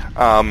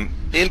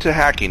 into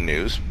hacking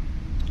news.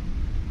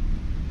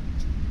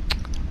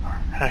 Our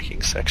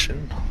hacking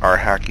section. Yeah,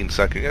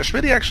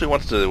 Schmitty actually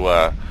wants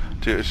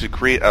to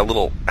create a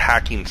little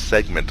hacking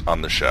segment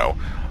on the show.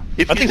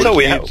 I think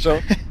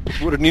so.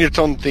 Would it need its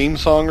own theme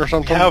song or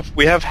something?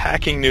 We have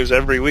hacking news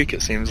every week,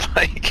 it seems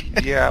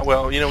like. Yeah,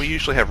 well, we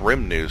usually have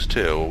RIM news,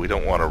 too. We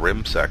don't want a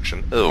RIM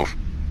section. Oh.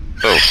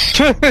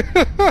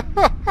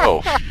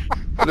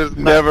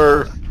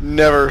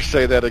 Never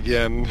say that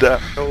again.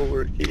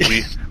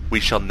 We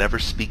shall never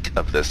speak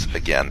of this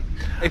again.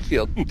 I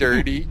feel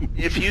dirty.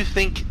 If you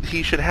think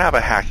he should have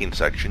a hacking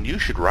section, you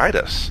should write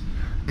us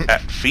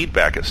at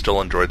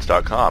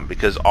feedback@stolendroids.com,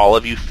 because all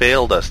of you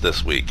failed us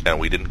this week and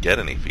we didn't get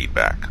any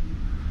feedback.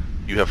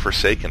 You have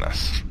forsaken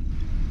us.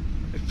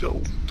 I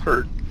feel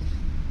hurt.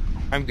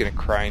 I'm gonna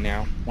cry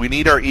now. We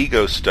need our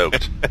ego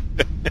stoked.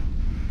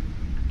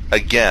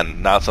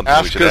 Again, not something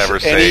we should ever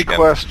say any again.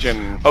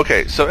 Question.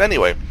 Okay, so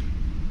anyway,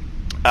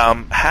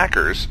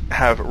 hackers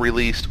have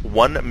released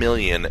 1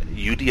 million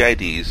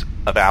UDIDs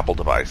of Apple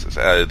devices.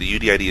 The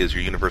UDID is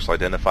your universal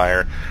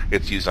identifier.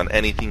 It's used on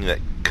anything that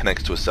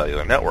connects to a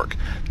cellular network.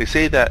 They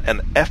say that an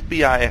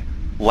FBI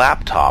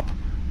laptop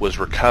was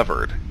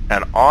recovered,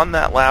 and on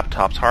that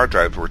laptop's hard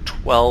drive were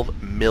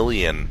 12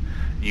 million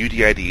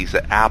UDIDs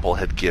that Apple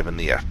had given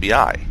the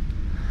FBI.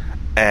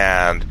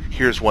 And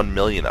here's 1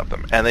 million of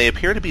them. And they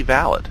appear to be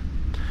valid.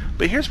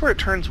 But here's where it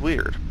turns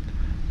weird.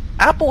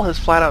 Apple has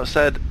flat out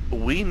said,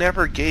 we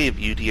never gave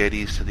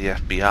UDIDs to the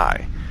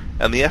FBI.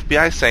 And the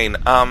FBI is saying,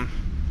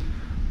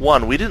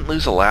 1, we didn't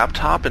lose a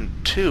laptop, and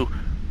 2,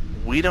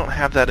 we don't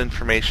have that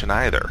information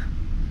either.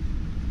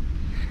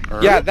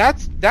 Yeah,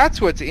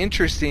 that's what's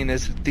interesting,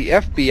 is that the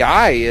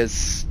FBI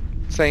is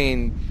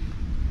saying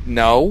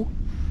no.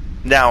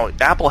 Now,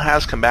 Apple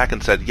has come back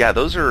and said, yeah,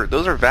 those are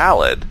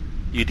valid,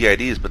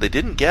 UDIDs, but they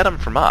didn't get them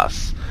from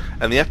us.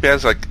 And the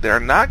FBI's like, they're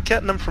not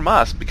getting them from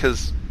us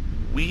because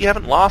we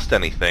haven't lost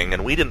anything,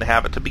 and we didn't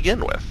have it to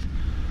begin with.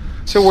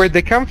 So where'd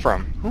they come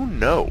from? Who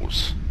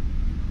knows?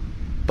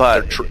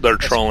 But they're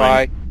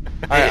trolling.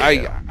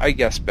 I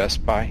guess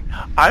Best Buy.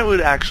 I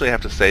would actually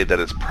have to say that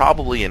it's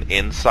probably an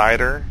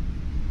insider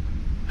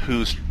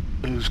who's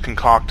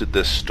concocted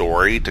this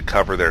story to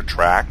cover their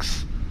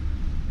tracks.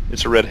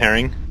 It's a red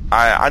herring.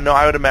 I know.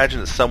 I would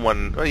imagine it's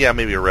someone. Well, yeah,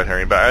 maybe a red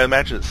herring, but I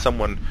imagine it's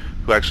someone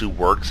who actually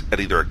works at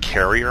either a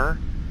carrier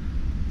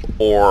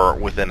or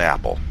within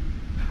Apple.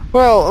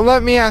 Well,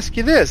 let me ask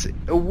you this: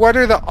 what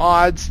are the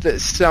odds that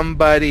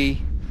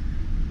somebody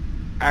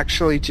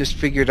actually just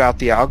figured out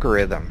the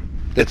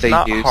algorithm that It's they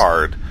not use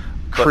hard. to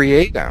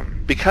create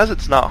them? Because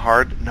it's not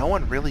hard, no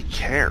one really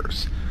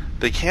cares.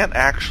 They can't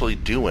actually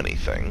do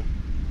anything.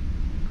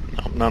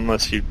 No, not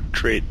unless you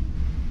create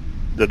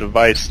the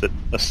device that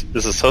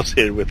is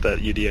associated with that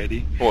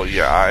UDID. Well,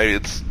 yeah,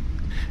 it's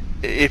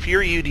if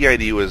your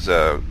UDID was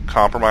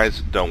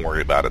compromised, don't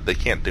worry about it. They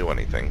can't do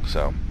anything.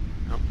 So,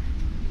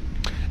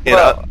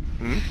 well,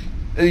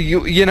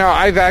 you know,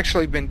 I've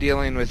actually been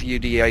dealing with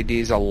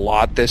UDIDs a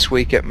lot this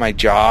week at my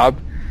job,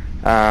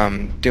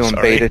 doing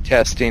beta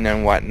testing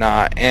and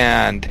whatnot,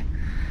 and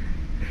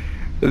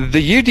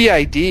the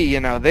UDID, you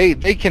know,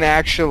 they can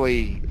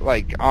actually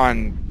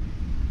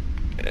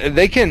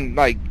they can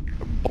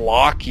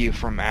block you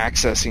from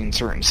accessing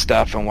certain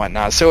stuff and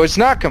whatnot. So it's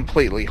not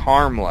completely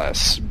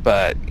harmless,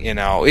 but you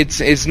know,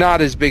 it's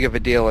not as big of a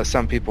deal as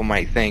some people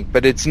might think.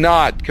 But it's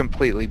not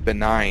completely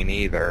benign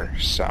either.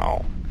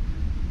 So,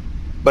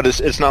 but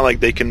it's not like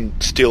they can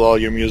steal all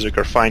your music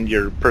or find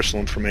your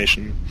personal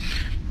information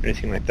or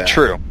anything like that.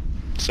 True.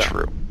 So.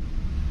 True.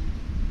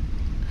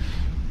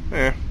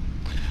 Yeah.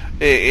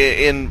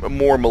 In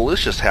more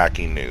malicious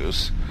hacking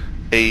news,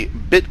 a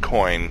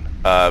Bitcoin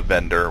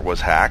vendor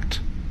was hacked,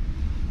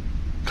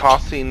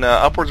 costing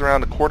upwards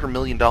around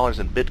 $250,000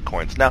 in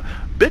Bitcoins. Now,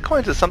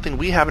 Bitcoins is something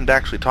we haven't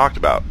actually talked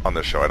about on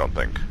this show, I don't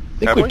think. I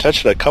think we've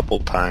touched it a couple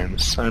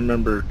times. I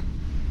remember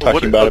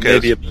talking about it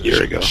maybe a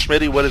year ago.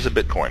 Schmitty, what is a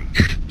Bitcoin?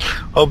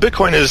 Oh,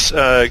 Bitcoin is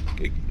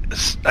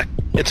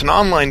it's an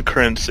online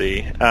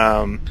currency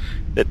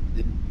that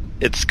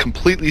it's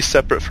completely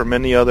separate from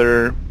any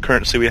other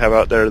currency we have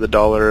out there, the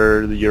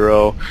dollar, the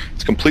euro.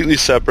 It's completely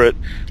separate,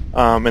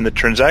 and the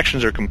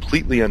transactions are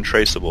completely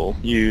untraceable.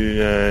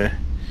 So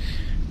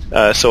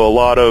a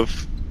lot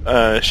of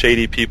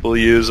shady people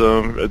use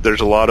them. There's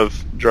a lot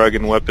of drug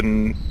and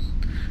weapon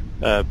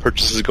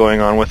purchases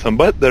going on with them,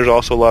 but there's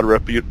also a lot of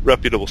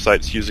reputable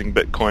sites using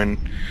Bitcoin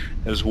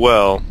as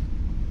well.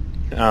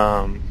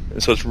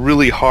 And so it's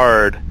really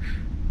hard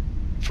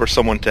for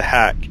someone to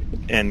hack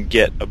and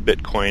get a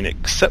Bitcoin,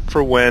 except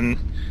for when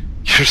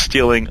you're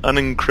stealing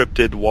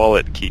unencrypted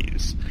wallet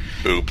keys.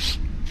 Oops.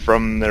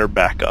 From their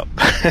backup,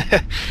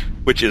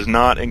 which is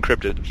not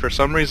encrypted. For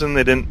some reason,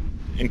 they didn't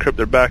encrypt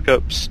their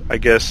backups. I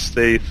guess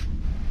I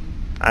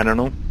don't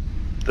know,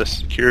 the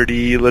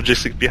security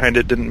logistics behind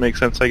it didn't make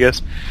sense, I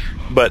guess.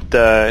 But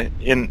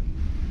in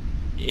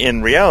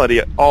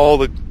reality, all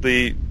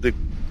the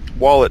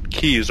wallet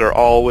keys are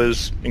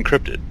always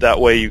encrypted. That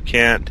way you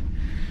can't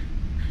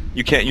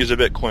use a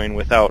Bitcoin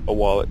without a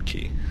wallet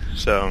key.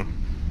 So,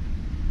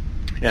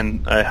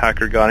 and a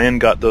hacker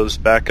got those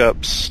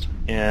backups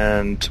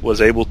and was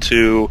able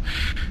to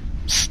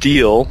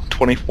steal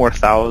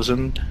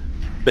 24,000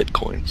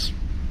 Bitcoins.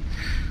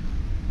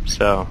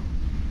 So,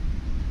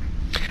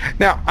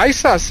 now I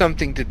saw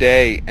something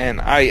today, and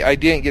I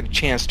didn't get a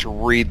chance to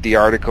read the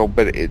article,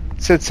 but it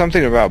said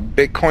something about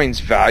Bitcoin's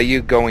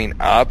value going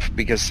up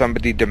because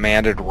somebody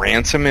demanded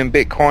ransom in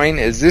Bitcoin.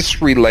 Is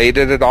this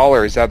related at all,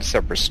 or is that a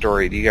separate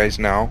story? Do you guys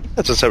know?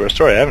 That's a separate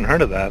story. I haven't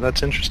heard of that.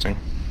 That's interesting.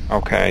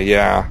 Okay,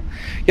 yeah.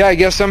 Yeah, I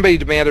guess somebody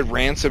demanded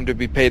ransom to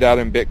be paid out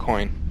in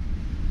Bitcoin.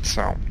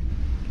 So,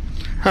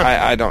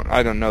 I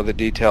don't know the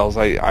details.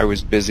 I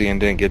was busy and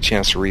didn't get a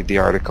chance to read the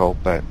article,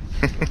 but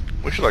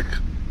we should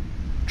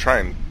try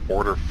and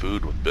order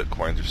food with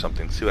Bitcoins or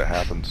something, see what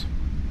happens.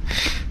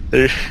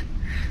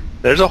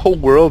 There's a whole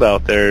world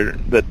out there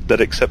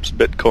that accepts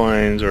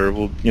Bitcoins, or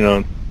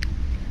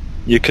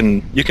you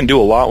can do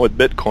a lot with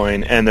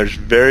Bitcoin, and there's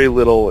very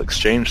little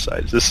exchange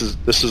sites. This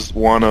is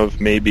one of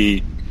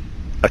maybe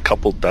a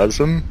couple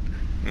dozen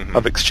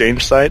of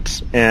exchange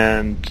sites,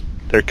 and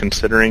they're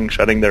considering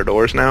shutting their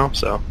doors now.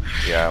 So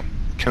yeah,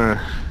 kind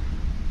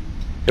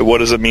of. What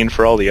does it mean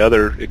for all the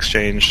other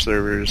exchange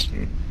servers?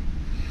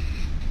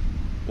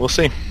 We'll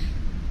see.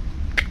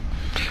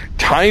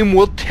 Time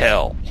will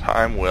tell.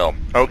 Time will.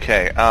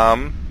 Okay.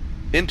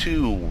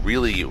 Into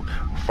really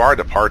far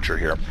departure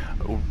here.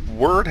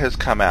 Word has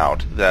come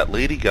out that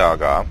Lady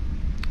Gaga,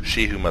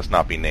 she who must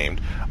not be named,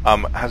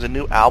 has a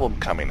new album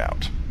coming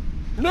out.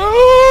 No!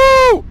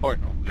 Oh, no.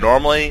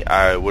 Normally,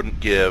 I wouldn't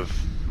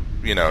give,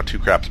 two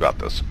craps about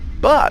this.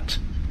 But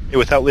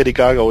without Lady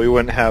Gaga, we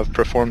wouldn't have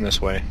performed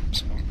this way.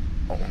 So.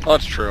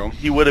 That's true.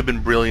 You would have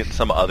been brilliant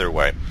some other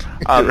way.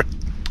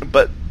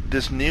 But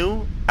this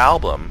new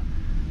album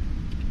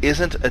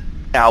isn't an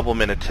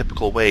album in a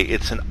typical way.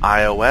 It's an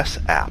iOS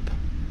app.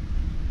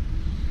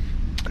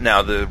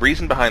 Now, the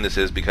reason behind this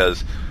is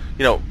because,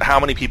 how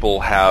many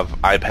people have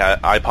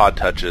iPod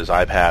Touches,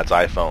 iPads,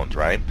 iPhones,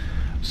 right?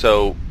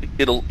 So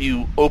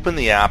you open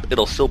the app,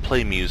 it'll still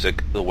play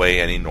music the way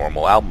any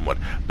normal album would,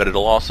 but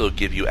it'll also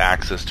give you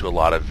access to a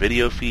lot of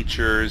video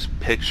features,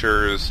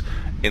 pictures,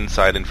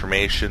 inside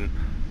information.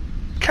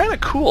 Kind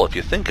of cool if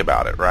you think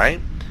about it, right?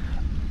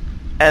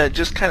 And it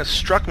just kind of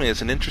struck me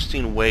as an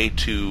interesting way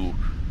to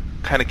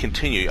kind of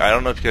continue. I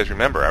don't know if you guys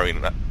remember,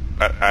 and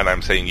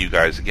I'm saying you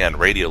guys again,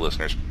 radio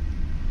listeners,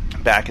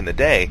 back in the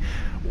day,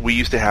 we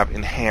used to have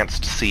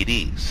enhanced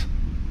CDs.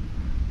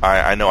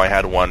 I know I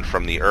had one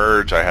from The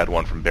Urge, I had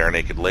one from Bare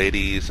Naked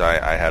Ladies,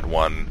 I had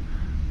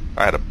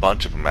a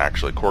bunch of them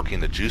actually. Corky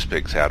and the Juice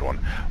Pigs had one.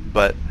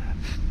 But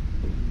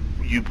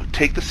you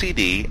take the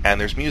CD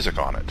and there's music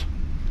on it.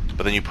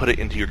 But then you put it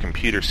into your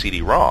computer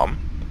CD-ROM,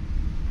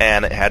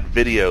 and it had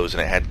videos,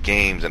 and it had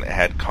games, and it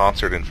had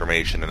concert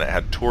information, and it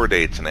had tour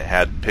dates, and it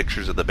had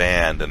pictures of the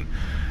band, and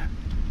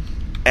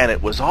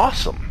it was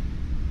awesome.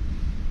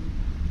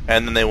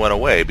 And then they went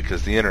away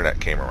because the internet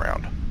came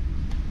around.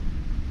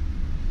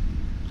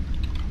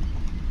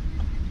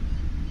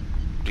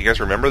 Do you guys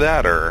remember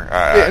that, or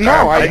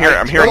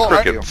I'm hearing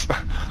crickets.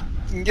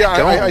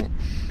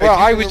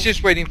 I was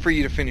just waiting for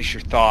you to finish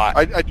your thought.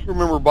 I do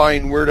remember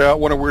buying one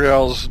of Weird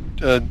Al's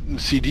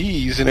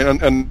CDs,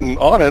 and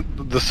on it,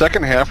 the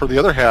second half or the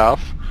other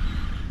half,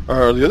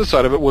 or the other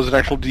side of it, was an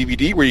actual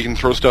DVD where you can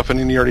throw stuff in,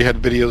 and you already had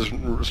videos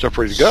and stuff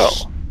ready to go.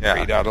 Yeah,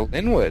 straight out of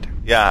Linwood.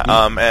 Yeah,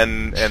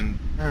 and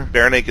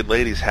Bare Naked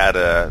Ladies had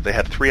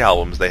 3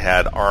 albums. They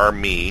had Our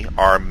Me,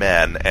 Our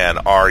Men, and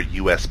Our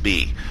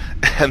USB.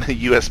 And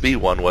the USB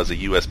one was a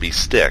USB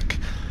stick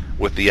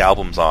with the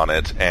albums on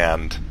it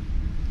and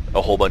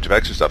a whole bunch of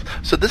extra stuff.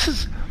 So this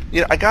is,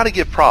 I got to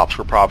give props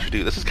where props are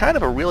due. This is kind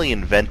of a really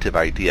inventive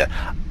idea.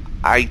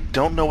 I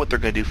don't know what they're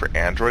going to do for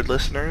Android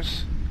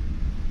listeners.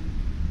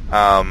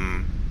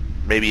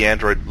 Maybe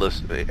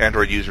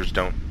Android users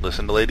don't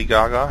listen to Lady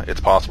Gaga.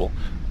 It's possible.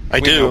 I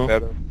do.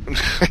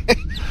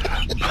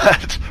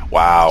 But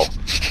wow,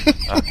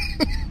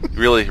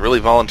 really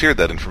volunteered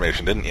that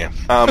information, didn't you?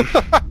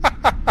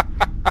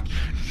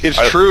 It's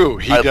true.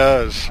 He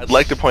does. I'd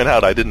like to point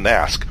out I didn't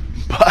ask,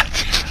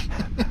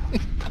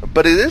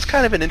 but it is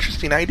kind of an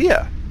interesting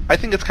idea. I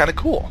think it's kind of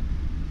cool,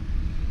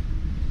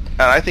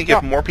 and I think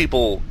if more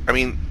people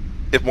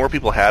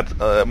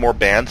had more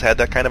bands had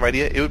that kind of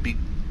idea, it would be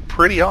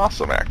pretty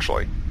awesome,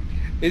 actually.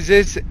 Is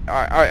this?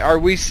 Are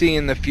we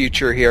seeing the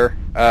future here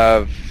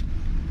of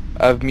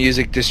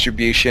music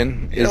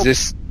distribution? Is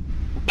this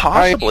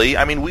possibly?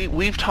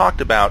 We've talked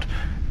about,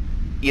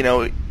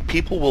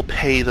 people will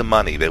pay the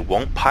money. They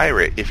won't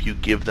pirate if you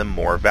give them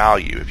more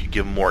value, if you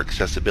give them more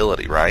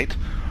accessibility, right?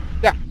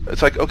 Yeah.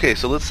 It's like, okay,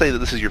 so let's say that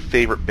this is your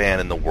favorite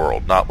band in the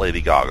world, not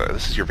Lady Gaga.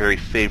 This is your very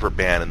favorite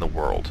band in the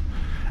world.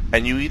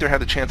 And you either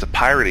have the chance of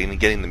pirating and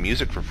getting the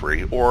music for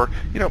free, or,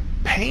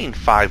 paying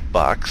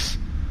 $5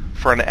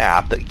 for an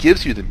app that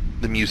gives you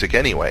the music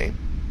anyway,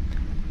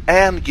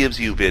 and gives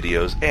you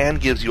videos,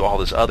 and gives you all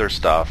this other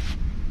stuff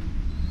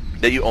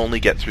that you only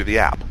get through the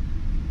app.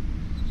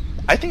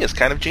 I think it's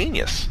kind of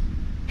genius.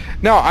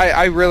 No,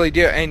 I really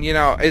do. And,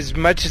 as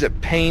much as it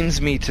pains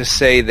me to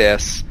say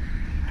this,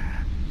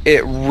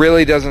 it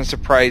really doesn't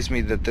surprise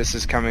me that this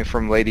is coming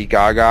from Lady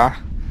Gaga,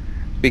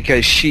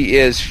 because she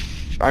is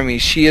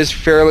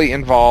fairly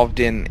involved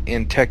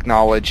in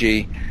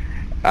technology.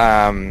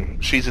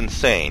 She's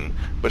insane,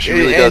 but she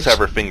really does have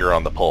her finger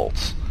on the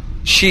pulse.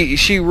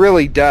 She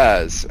really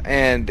does.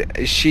 And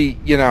she,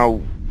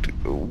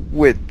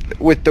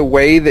 with the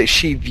way that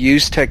she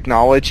views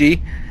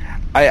technology,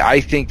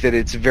 I think that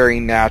it's very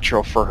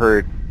natural for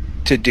her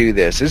to do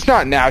this. It's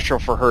not natural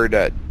for her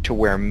to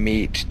wear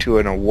meat to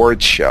an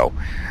awards show,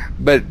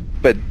 but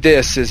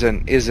this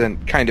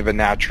isn't kind of a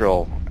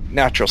natural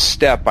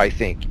step, I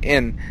think,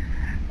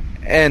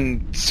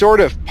 and sort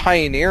of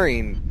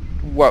pioneering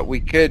what we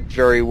could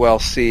very well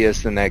see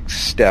as the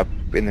next step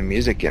in the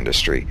music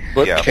industry.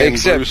 But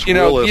except Bruce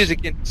Willis,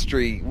 music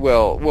industry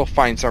will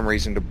find some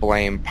reason to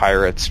blame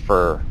pirates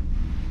for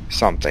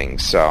something.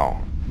 So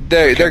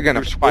they're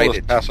going to fight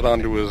it. Pass it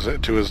on to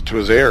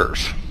his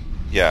heirs.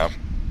 Yeah.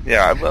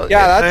 Well,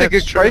 that's a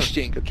good true.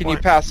 question. Can you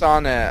pass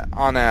on a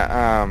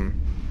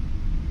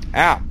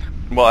app?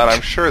 Well, and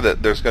I'm sure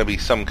that there's going to be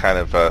some kind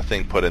of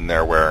thing put in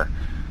there where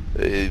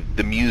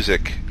the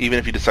music, even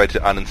if you decide to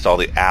uninstall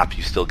the app,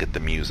 you still get the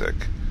music.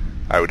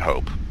 I would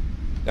hope.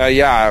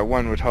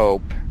 One would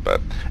hope.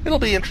 But it'll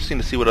be interesting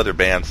to see what other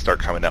bands start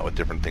coming out with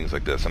different things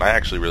like this, and I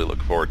actually really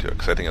look forward to it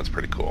because I think it's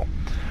pretty cool.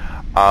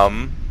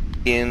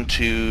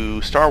 Into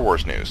Star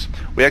Wars news.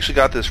 We actually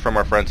got this from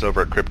our friends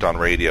over at Krypton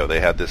Radio. They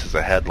had this as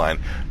a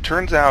headline.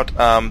 Turns out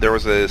there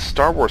was a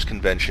Star Wars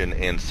convention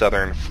in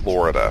southern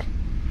Florida,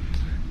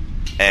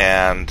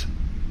 and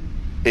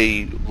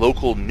a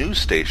local news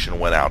station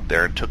went out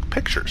there and took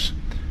pictures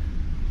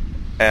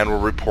and were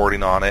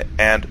reporting on it,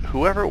 and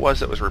whoever it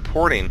was that was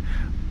reporting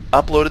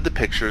uploaded the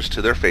pictures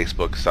to their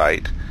Facebook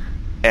site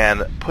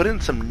and put in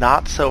some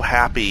not so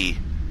happy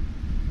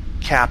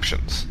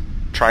captions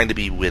trying to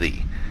be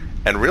witty.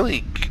 and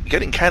really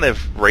getting kind of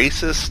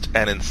racist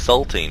and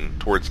insulting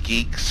towards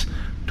geeks,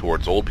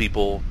 towards old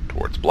people,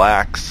 towards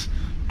blacks,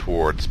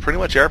 towards pretty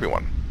much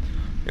everyone.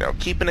 You know,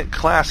 keeping it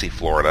classy,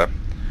 Florida.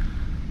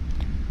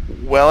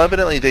 Well,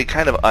 evidently they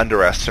kind of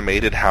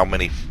underestimated how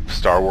many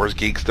Star Wars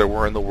geeks there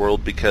were in the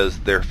world,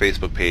 because their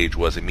Facebook page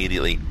was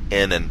immediately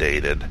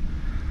inundated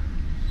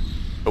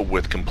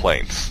with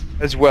complaints.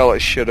 As well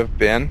it should have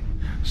been.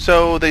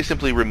 So they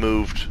simply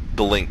removed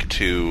the link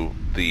to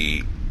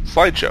the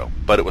slideshow,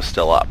 but it was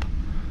still up.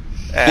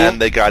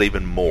 And they got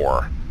even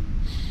more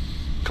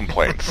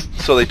complaints.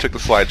 So they took the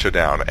slideshow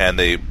down, and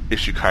they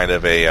issued kind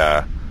of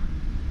a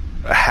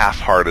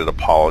half-hearted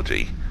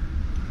apology.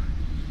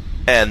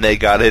 And they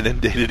got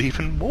inundated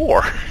even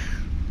more.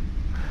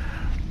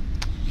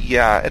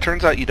 Yeah, it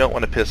turns out you don't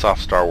want to piss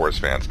off Star Wars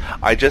fans.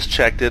 I just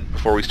checked it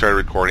before we started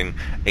recording.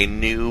 A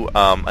new,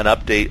 an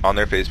update on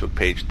their Facebook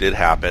page did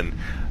happen.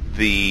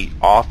 The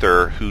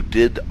author who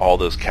did all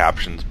those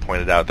captions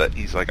pointed out that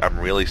he's like, I'm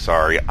really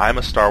sorry. I'm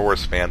a Star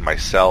Wars fan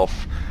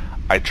myself.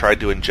 I tried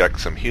to inject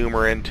some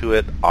humor into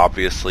it.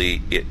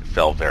 Obviously, it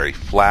fell very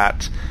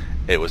flat.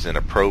 It was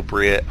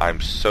inappropriate.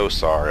 I'm so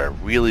sorry. I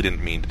really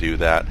didn't mean to do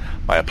that.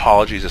 My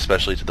apologies,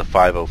 especially to the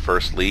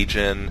 501st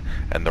Legion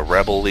and the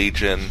Rebel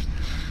Legion.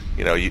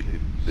 You know,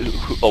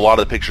 a lot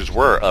of the pictures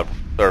were of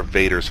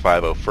Vader's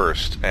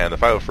 501st, and the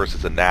 501st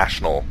is a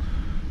national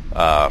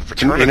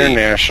fraternity.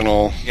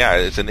 International. Yeah,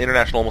 it's an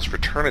international almost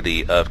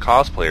fraternity of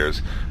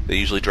cosplayers. They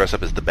usually dress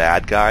up as the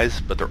bad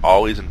guys, but they're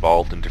always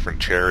involved in different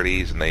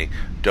charities, and they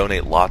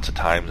donate lots of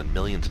times and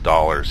millions of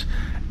dollars,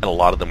 and a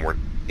lot of them were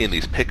in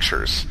these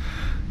pictures.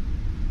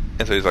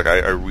 And so he's like,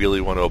 I really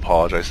want to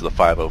apologize to the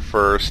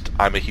 501st.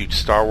 I'm a huge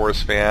Star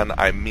Wars fan.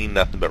 I mean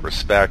nothing but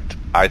respect.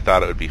 I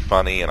thought it would be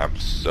funny, and I'm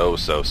so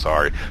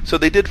sorry. So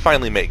they did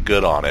finally make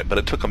good on it, but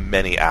it took them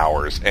many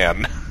hours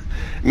and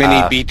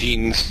many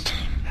beatings.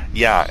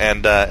 Yeah,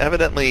 and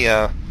evidently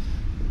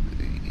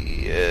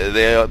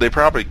they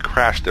probably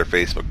crashed their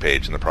Facebook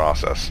page in the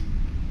process.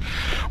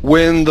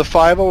 When the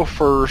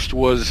 501st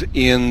was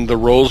in the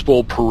Rose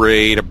Bowl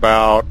parade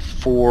about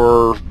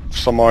 4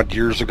 some odd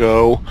years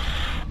ago,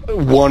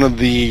 one of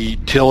the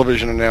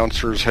television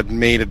announcers had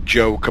made a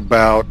joke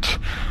about,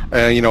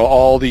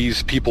 all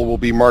these people will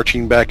be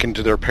marching back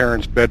into their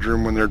parents'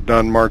 bedroom when they're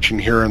done marching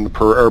here in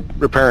or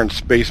their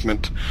parents'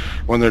 basement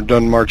when they're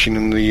done marching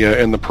in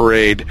the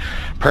parade.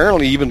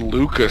 Apparently, even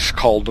Lucas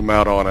called them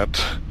out on it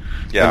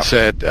and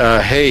said,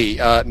 "Hey,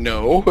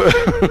 no."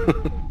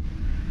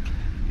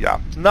 Yeah,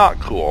 not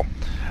cool.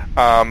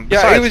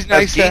 Besides, it was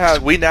nice geeks, to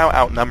have. We now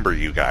outnumber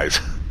you guys.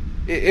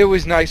 It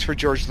was nice for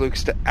George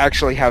Lucas to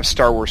actually have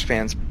Star Wars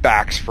fans'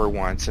 backs for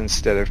once,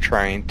 instead of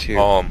trying to...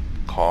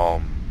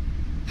 Calm.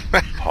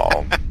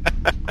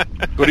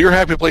 Go to your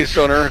happy place,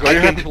 Stoner. Go to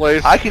your happy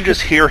place. I can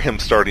just hear him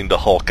starting to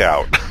Hulk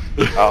out.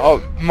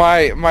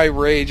 My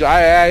rage.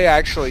 I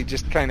actually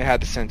just kind of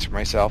had to censor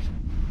myself.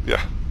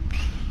 Yeah.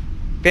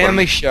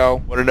 Family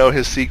show. Want to know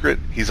his secret?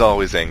 He's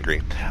always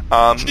angry.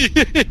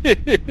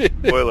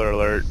 Spoiler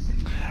alert.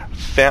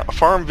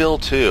 Farmville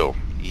 2.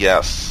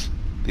 Yes.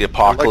 The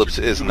apocalypse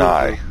is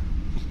nigh.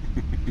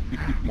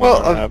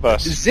 Well,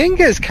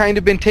 Zynga's kind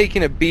of been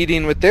taking a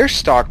beating with their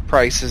stock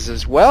prices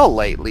as well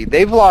lately.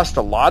 They've lost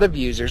a lot of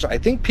users. I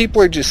think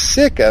people are just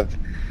sick of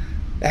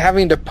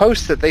having to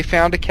post that they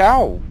found a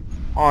cow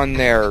on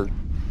their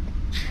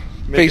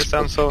Make Facebook it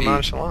sound so feed.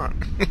 nonchalant.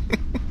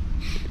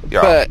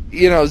 Yeah. But,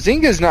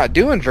 Zynga's not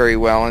doing very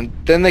well, and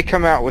then they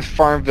come out with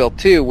Farmville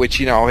 2, which,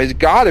 has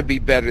got to be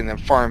better than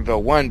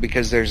Farmville 1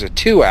 because there's a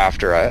 2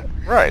 after it.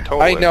 Right,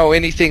 totally. I know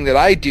anything that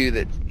I do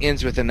that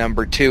ends with a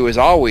number 2 is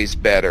always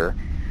better.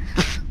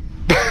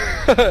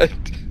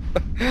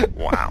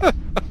 Wow.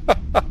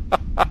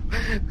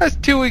 That's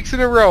 2 weeks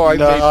in a row I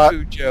made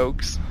food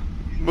jokes.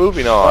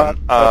 Moving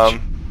on.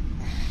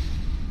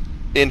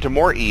 Into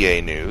more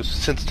EA news,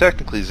 since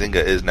technically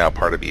Zynga is now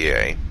part of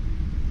EA.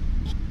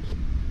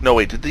 No,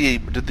 wait, did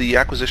the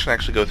acquisition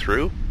actually go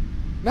through?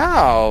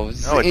 No,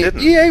 it didn't.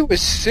 EA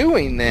was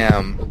suing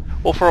them.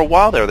 Well, for a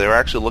while there, they were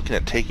actually looking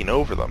at taking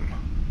over them.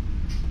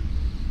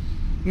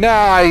 No,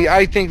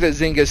 I think that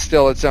Zynga's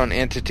still its own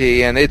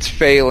entity, and it's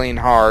failing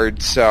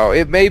hard, so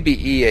it may be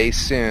EA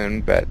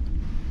soon, but...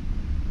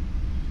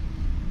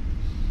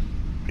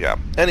 Yeah.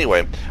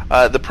 Anyway,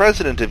 the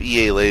president of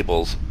EA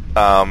Labels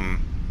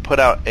put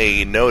out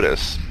a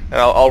notice, and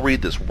I'll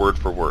read this word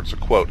for word. So,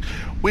 quote,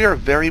 "We are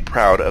very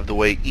proud of the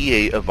way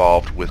EA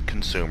evolved with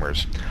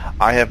consumers.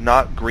 I have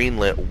not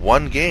greenlit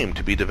one game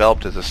to be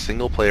developed as a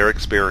single-player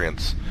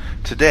experience.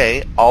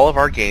 Today, all of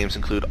our games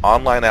include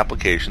online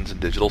applications and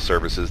digital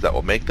services that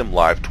will make them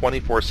live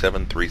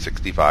 24/7,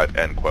 365,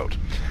 end quote.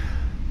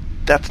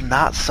 That's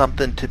not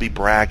something to be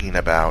bragging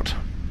about.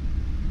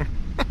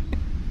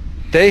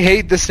 They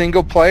hate the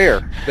single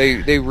player.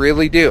 They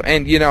really do.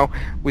 And,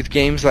 with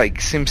games like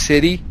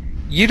SimCity,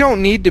 you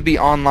don't need to be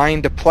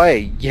online to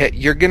play. Yet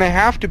you're going to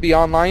have to be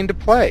online to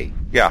play.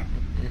 Yeah.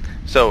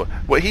 So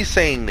what he's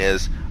saying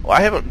is,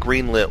 I haven't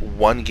greenlit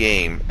one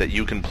game that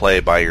you can play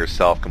by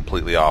yourself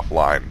completely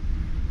offline.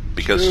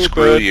 Because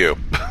screw you.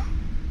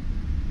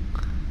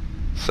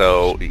 So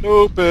So,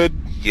 Stupid.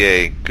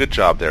 yay. Good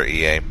job there,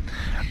 EA.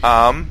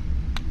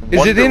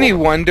 Is it any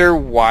Woman. wonder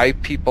why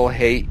people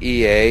hate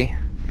EA?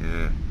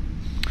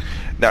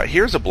 Now,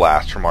 here's a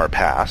blast from our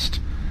past.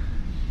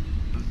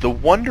 The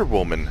Wonder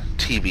Woman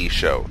TV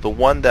show, the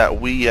one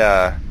that we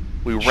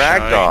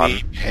ragged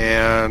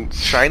on,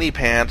 shiny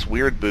pants,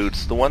 weird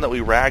boots, the one that we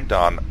ragged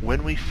on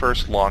when we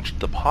first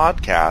launched the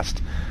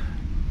podcast,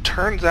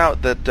 turns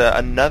out that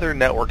another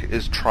network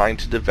is trying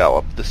to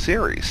develop the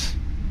series.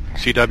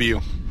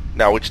 CW.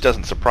 Now, which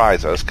doesn't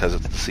surprise us because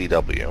it's the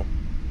CW.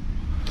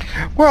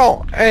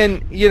 Well,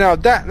 and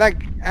that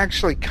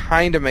actually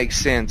kind of makes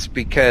sense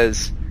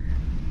because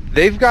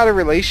they've got a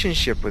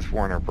relationship with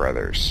Warner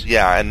Brothers.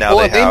 Yeah, and now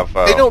they have...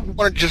 They don't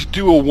want to just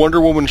do a Wonder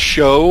Woman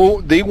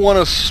show. They want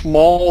a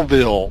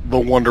Smallville, the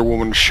Wonder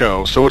Woman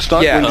show. So it's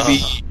not going to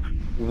be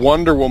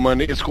Wonder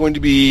Woman. It's going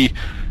to be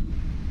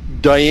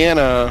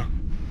Diana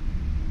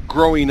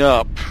growing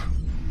up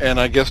and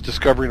I guess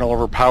discovering all of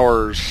her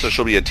powers. So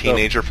she'll be a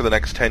teenager for the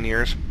next 10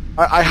 years?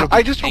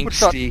 I just hope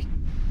it's not...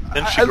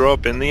 Didn't she grow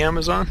up in the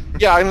Amazon?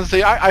 Yeah, I'm going to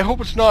say, I hope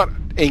it's not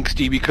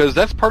angsty, because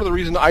that's part of the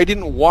reason I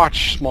didn't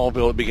watch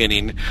Smallville at the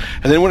beginning.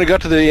 And then when it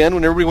got to the end,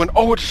 when everybody went,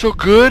 oh, it's so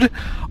good,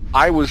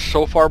 I was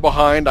so far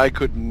behind, I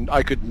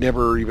could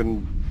never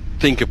even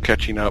think of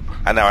catching up.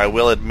 And now I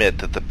will admit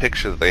that the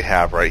picture that they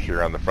have right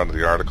here on the front of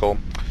the article,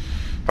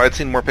 if I'd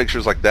seen more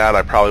pictures like that,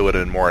 I probably would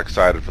have been more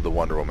excited for the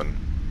Wonder Woman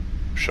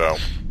show.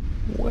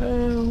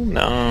 Well,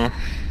 no.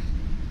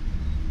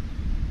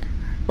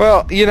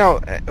 Well,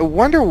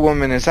 Wonder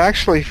Woman is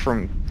actually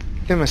from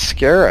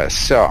Themyscira,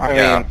 so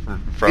I mean,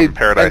 from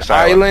Paradise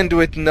Island.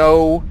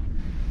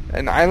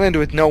 An island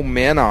with no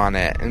men on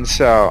it, and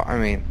so I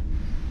mean,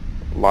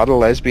 a lot of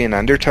lesbian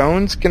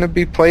undertones going to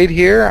be played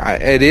here.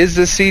 It is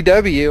the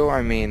CW.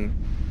 I mean,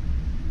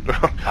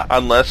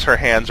 unless her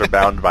hands are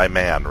bound by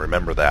man,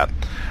 remember that.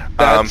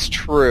 That's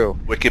true.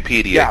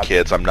 Wikipedia,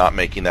 kids. I'm not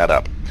making that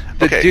up.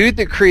 The dude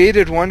that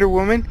created Wonder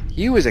Woman,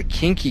 he was a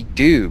kinky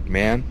dude,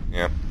 man.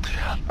 Yeah.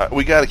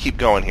 We got to keep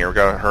going here. We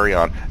got to hurry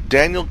on.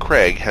 Daniel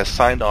Craig has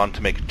signed on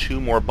to make 2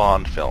 more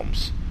Bond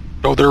films.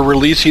 Oh, they're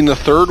releasing the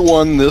 3rd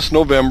one this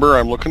November.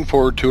 I'm looking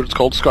forward to it. It's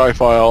called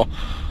Skyfall.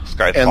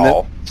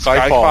 Skyfall.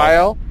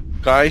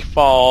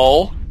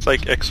 Skyfall. It's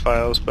like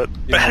X-Files, but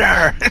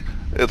better.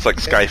 It's like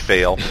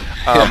Skyfail.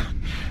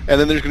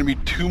 And then there's going to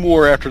be 2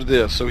 more after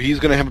this, so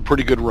he's going to have a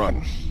pretty good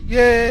run.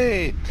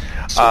 Yay!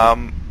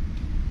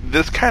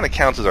 This kind of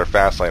counts as our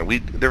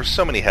Fastlane. There's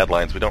so many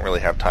headlines, we don't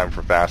really have time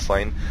for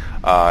Fastlane,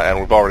 and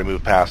we've already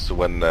moved past to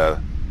when the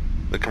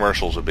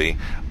commercials would be.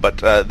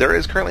 But there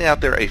is currently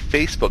out there a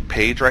Facebook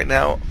page right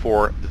now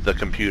for the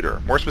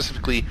computer, more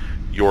specifically,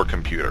 your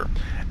computer.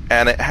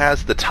 And it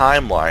has the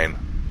timeline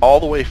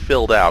all the way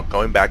filled out,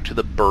 going back to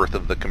the birth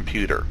of the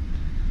computer.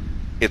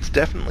 It's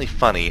definitely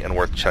funny and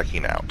worth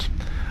checking out.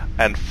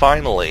 And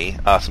finally,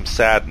 some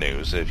sad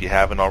news, if you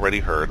haven't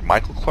already heard,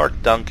 Michael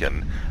Clark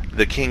Duncan,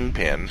 the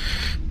Kingpin,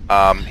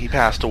 he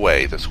passed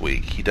away this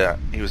week. He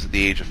was at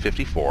the age of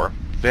 54,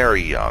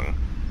 very young.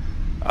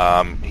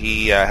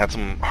 He had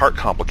some heart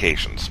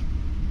complications.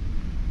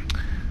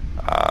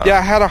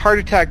 Had a heart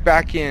attack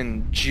back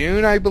in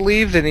June, I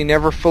believe, that he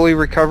never fully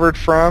recovered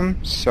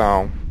from.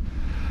 So,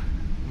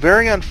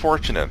 very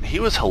unfortunate. He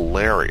was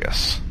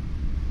hilarious.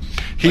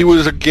 He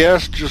was a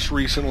guest just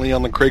recently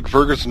on the Craig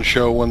Ferguson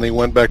show when they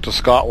went back to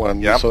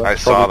Scotland. Yep, so I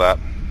saw that.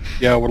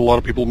 Yeah, what a lot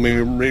of people may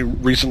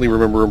recently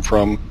remember him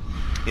from.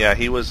 Yeah,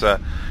 he was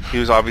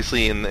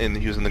obviously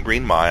he was in the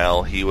Green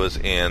Mile. He was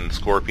in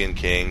Scorpion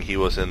King. He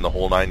was in the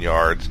whole 9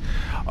 yards.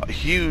 A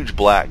huge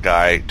black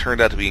guy, turned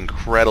out to be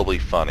incredibly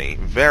funny.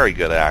 Very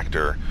good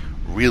actor.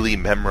 Really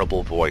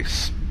memorable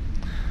voice.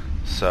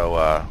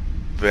 So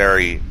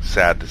very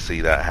sad to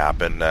see that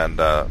happen, and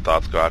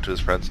thoughts go out to his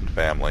friends and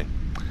family.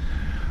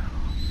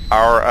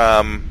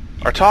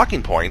 Our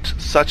talking point,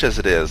 such as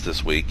it is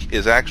this week,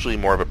 is actually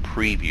more of a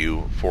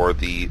preview for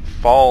the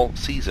fall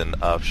season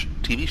of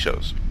TV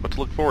shows. What to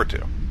look forward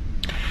to.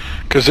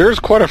 Because there's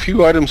quite a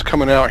few items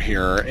coming out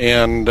here,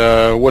 and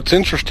what's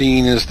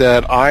interesting is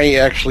that I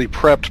actually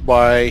prepped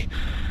by...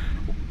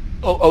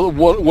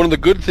 one of the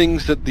good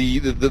things that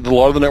a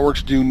lot of the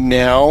networks do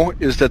now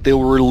is that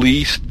they'll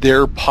release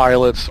their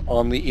pilots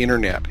on the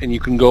internet, and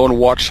you can go and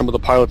watch some of the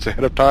pilots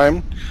ahead of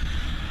time.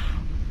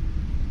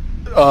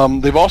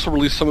 They've also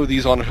released some of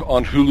these on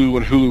Hulu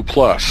and Hulu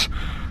Plus.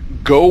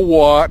 Go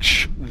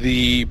watch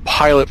the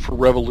pilot for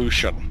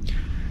Revolution.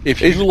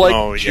 If you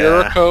like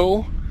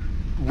Jericho,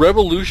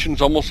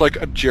 Revolution's almost like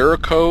a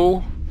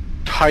Jericho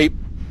type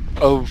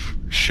of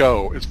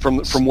show. It's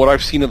from what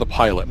I've seen of the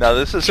pilot. Now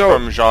this is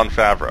from Jon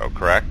Favreau,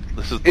 correct?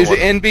 This is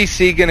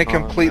NBC going to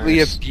completely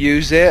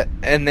abuse it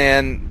and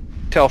then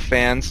tell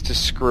fans to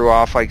screw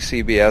off like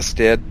CBS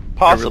did?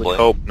 Possibly. I really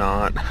hope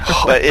not.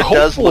 But it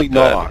does look good.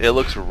 Not. It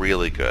looks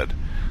really good.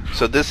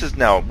 So this is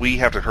now, we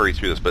have to hurry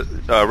through this, but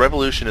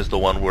Revolution is the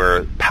one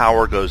where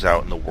power goes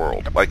out in the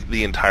world, like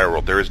the entire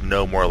world. There is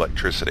no more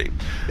electricity.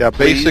 Yeah,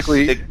 Please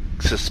basically...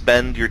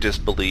 suspend your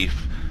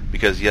disbelief,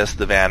 because yes,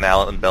 the Van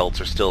Allen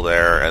belts are still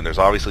there, and there's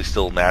obviously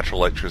still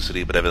natural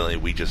electricity, but evidently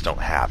we just don't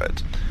have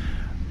it.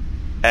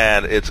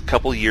 And it's a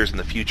couple of years in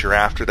the future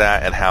after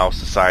that, and how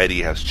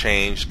society has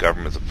changed,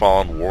 governments have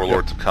fallen,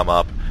 warlords have come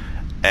up,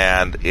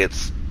 and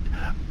it's...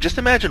 Just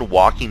imagine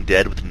Walking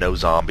Dead with no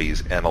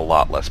zombies and a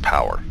lot less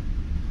power.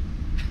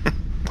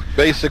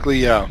 Basically,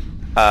 yeah.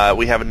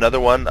 We have another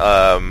one,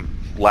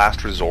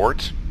 Last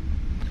Resort.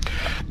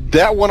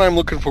 That one I'm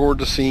looking forward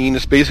to seeing.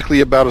 It's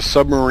basically about a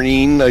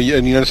submarine, a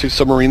United States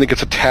submarine that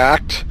gets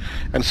attacked,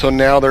 and so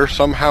now they're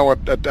somehow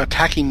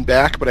attacking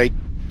back, but I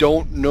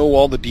don't know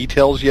all the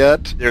details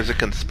yet. There's a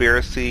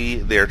conspiracy.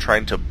 They're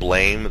trying to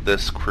blame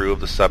this crew of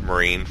the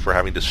submarine for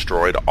having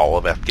destroyed all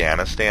of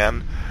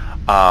Afghanistan.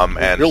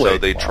 And really? So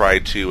they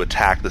tried to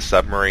attack the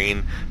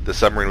submarine. The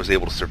submarine was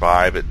able to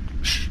survive. It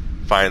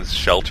finds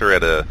shelter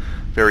at a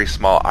very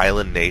small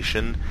island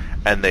nation,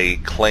 and they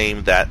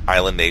claim that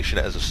island nation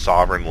as a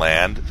sovereign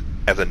land,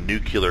 as a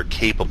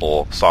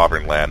nuclear-capable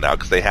sovereign land now,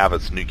 because they have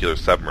its nuclear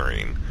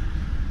submarine.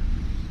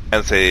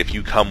 And say, if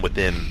you come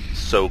within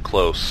so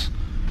close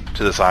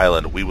to this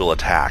island, we will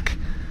attack.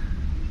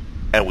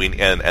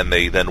 And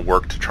they then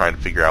work to try and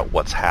figure out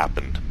what's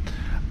happened.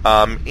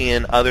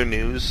 In other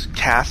news,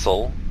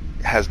 Castle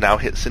has now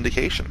hit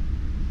syndication.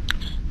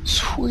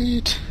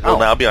 Sweet. It'll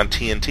now be on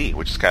TNT,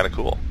 which is kind of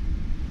cool.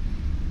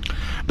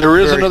 There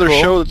is Very another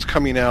cool. show that's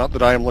coming out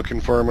that I am looking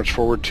very much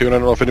forward to, and I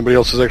don't know if anybody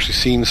else has actually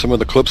seen some of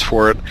the clips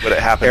for it. Would it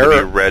happen to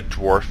be Red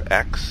Dwarf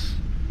X?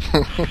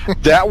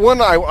 That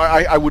one,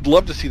 I would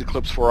love to see the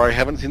clips for. I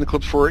haven't seen the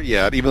clips for it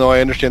yet, even though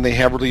I understand they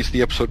have released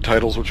the episode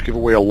titles, which give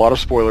away a lot of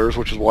spoilers,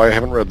 which is why I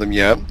haven't read them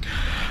yet.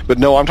 But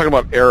no, I'm talking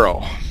about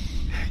Arrow.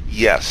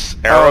 Yes,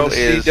 Arrow the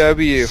is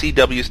CW.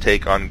 CW's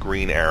take on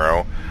Green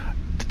Arrow.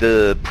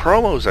 The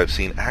promos I've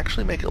seen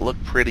actually make it look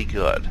pretty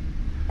good.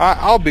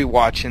 I'll be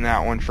watching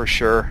that one for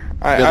sure.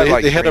 I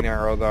like Green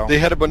Arrow, though. They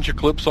had a bunch of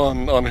clips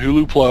on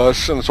Hulu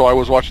Plus, and so I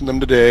was watching them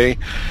today.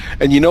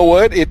 And you know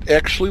what? It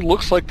actually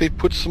looks like they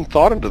put some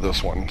thought into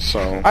this one.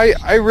 So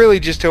I really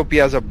just hope he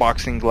has a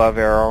boxing glove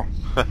arrow.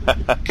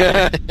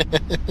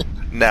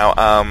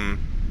 Now,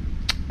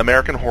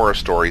 American Horror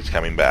Story is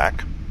coming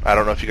back. I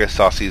don't know if you guys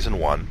saw season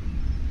 1.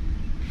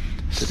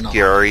 Did not.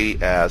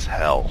 Scary as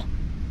hell.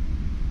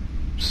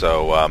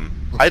 So,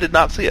 I did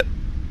not see it.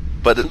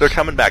 But they're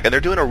coming back, and they're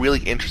doing a really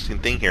interesting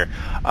thing here.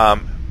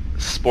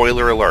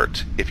 Spoiler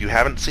alert. If you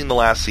haven't seen the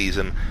last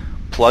season,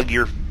 plug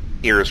your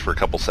ears for a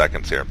couple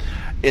seconds here.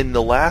 In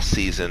the last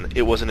season,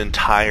 it was an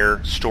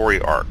entire story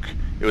arc.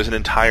 It was an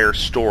entire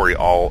story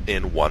all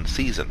in one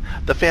season.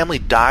 The family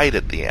died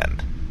at the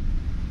end.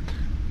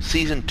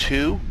 Season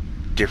 2,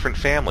 different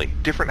family,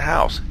 different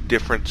house,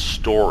 different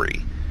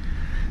story.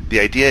 The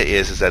idea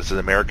is that it's an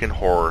American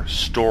Horror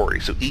Story.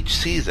 So each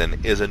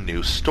season is a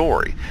new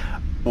story,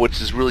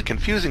 which is really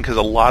confusing because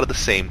a lot of the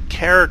same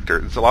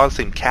characters, a lot of the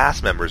same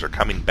cast members are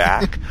coming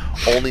back,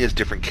 only as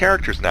different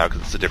characters now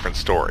because it's a different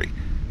story.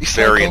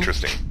 Very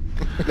interesting.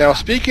 now,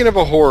 speaking of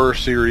a horror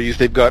series,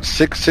 they've got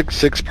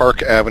 666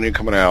 Park Avenue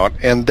coming out,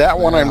 and that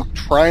one I'm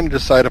trying to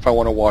decide if I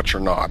want to watch or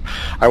not.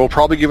 I will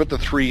probably give it the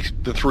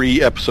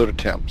three episode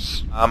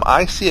attempts.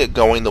 I see it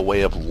going the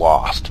way of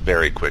Lost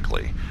very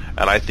quickly,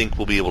 and I think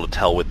we'll be able to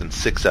tell within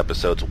 6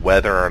 episodes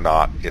whether or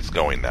not it's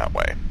going that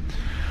way.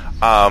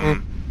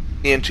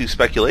 Into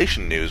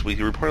speculation news, we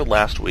reported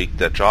last week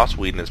that Joss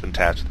Whedon has been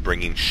tasked with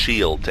bringing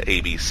S.H.I.E.L.D. to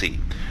ABC.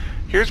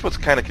 Here's what's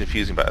kind of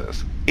confusing about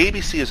this.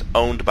 ABC is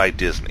owned by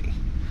Disney,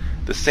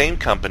 the same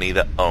company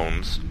that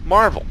owns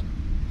Marvel,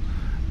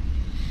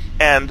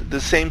 and the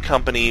same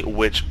company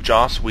which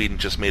Joss Whedon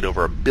just made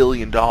over $1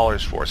 billion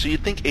for. So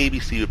you'd think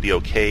ABC would be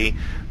okay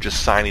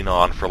just signing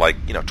on for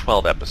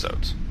 12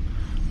 episodes.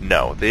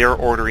 No, they are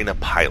ordering a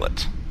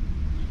pilot.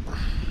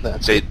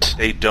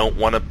 They don't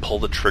want to pull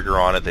the trigger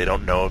on it. They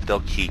don't know if they'll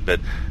keep it.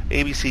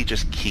 ABC,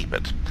 just keep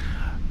it.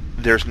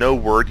 There's no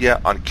word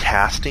yet on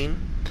casting.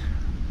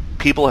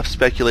 People have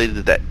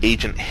speculated that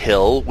Agent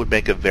Hill would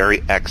make a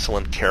very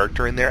excellent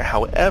character in there.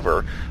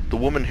 However, the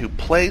woman who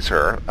plays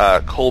her,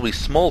 Colby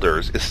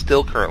Smulders, is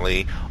still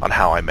currently on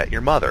How I Met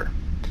Your Mother.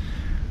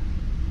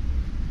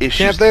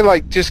 Can't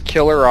they, just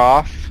kill her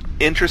off?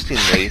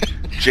 Interestingly,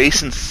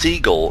 Jason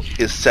Segel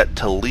is set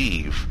to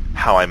leave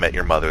How I Met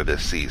Your Mother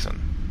this season.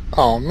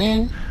 Oh,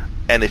 man.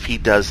 And if he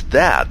does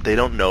that, they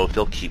don't know if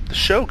they'll keep the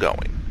show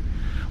going,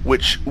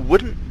 which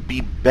wouldn't be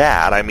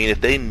bad. I mean,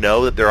 if they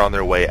know that they're on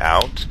their way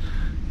out,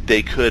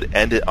 they could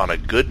end it on a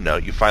good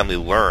note. You finally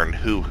learn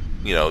who,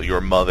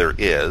 your mother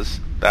is.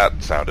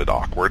 That sounded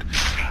awkward.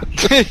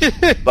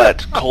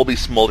 But Colby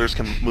Smulders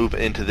can move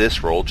into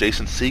this role.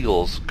 Jason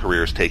Segel's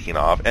career is taking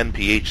off.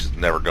 NPH is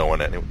never going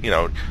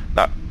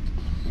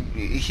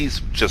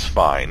he's just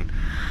fine.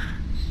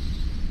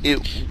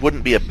 It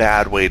wouldn't be a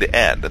bad way to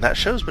end. And that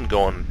show's been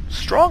going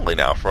strongly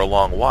now for a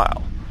long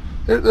while.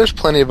 There's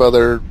plenty of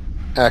other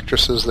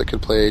actresses that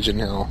could play Agent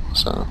Hill,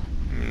 so...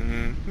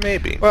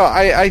 Maybe. Well,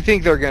 I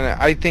think they're gonna.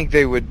 I think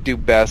they would do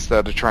best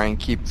though to try and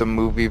keep the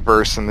movie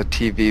verse and the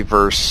TV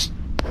verse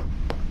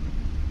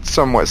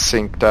somewhat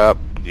synced up.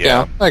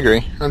 Yeah, I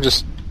agree. I'm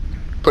just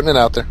putting it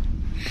out there.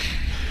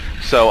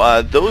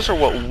 So those are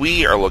what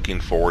we are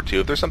looking forward to.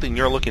 If there's something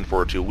you're looking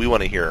forward to, we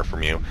want to hear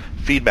from you.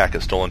 Feedback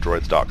at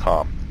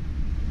stolendroids.com.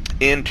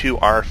 into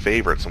our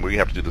favorites, and we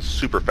have to do this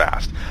super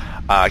fast.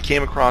 I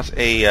came across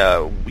a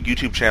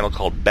YouTube channel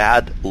called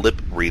Bad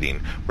Lip Reading,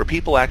 where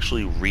people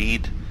actually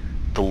read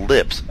the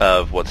lips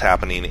of what's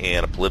happening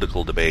in a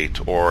political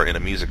debate or in a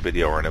music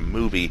video or in a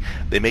movie.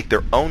 They make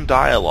their own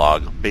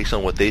dialogue based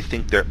on what they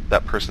think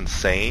that person's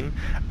saying,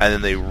 and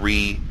then they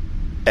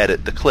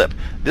re-edit the clip.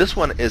 This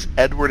one is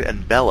Edward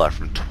and Bella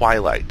from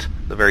Twilight,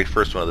 the very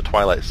first one of the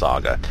Twilight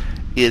saga.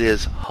 It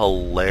is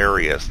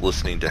hilarious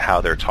listening to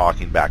how they're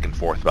talking back and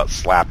forth about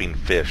slapping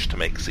fish to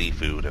make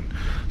seafood and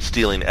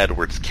stealing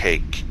Edward's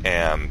cake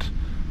and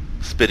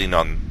spitting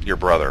on your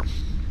brother.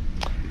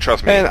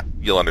 Trust me,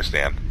 you'll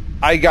understand.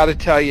 I gotta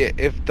tell you,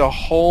 if the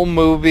whole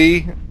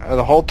movie,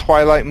 the whole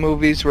Twilight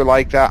movies were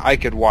like that, I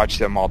could watch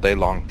them all day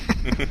long.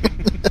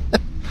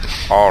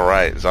 All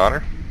right,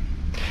 Zoner?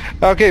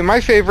 Okay, my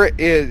favorite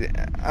is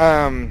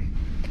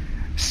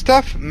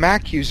stuff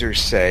Mac users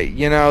say.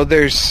 You know,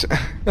 there's...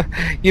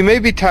 you may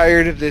be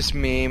tired of this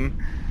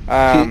meme,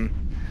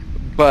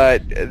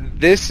 but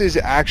this is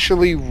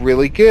actually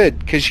really good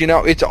because, you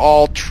know, it's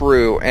all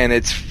true, and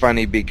it's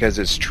funny because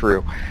it's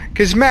true.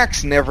 Because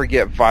Macs never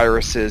get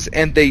viruses,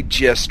 and they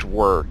just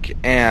work.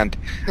 And,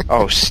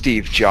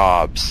 Steve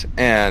Jobs.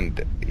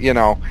 And, you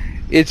know,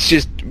 it's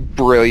just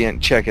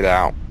brilliant. Check it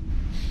out.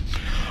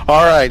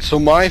 All right, so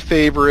my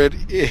favorite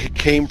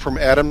came from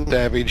Adam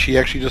Savage. He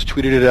actually just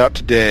tweeted it out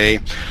today.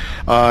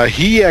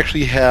 He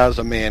actually has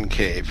a man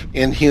cave.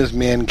 In his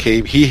man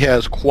cave, he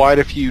has quite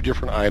a few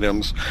different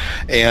items,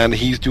 and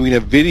he's doing a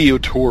video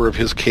tour of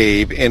his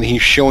cave, and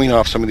he's showing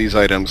off some of these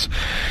items.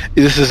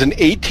 This is an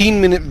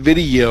 18-minute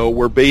video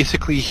where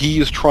basically he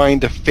is trying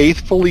to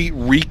faithfully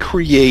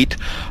recreate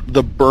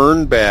the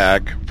burn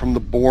bag from the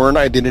Bourne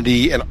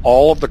Identity and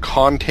all of the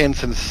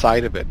contents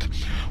inside of it.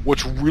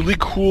 What's really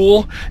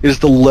cool is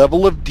the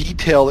level of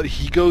detail that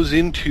he goes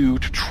into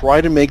to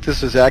try to make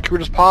this as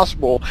accurate as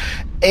possible,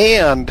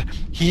 and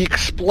he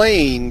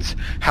explains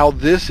how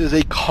this is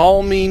a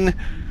calming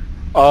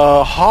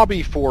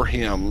hobby for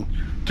him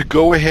to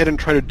go ahead and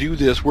try to do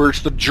this, where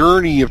it's the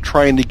journey of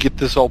trying to get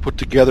this all put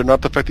together,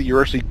 not the fact that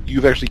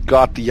you've actually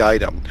got the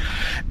item.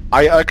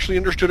 I actually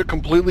understood it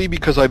completely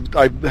because I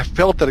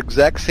felt that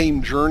exact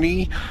same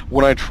journey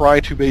when I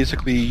try to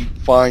basically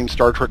find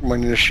Star Trek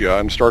minutia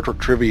and Star Trek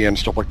trivia and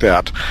stuff like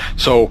that.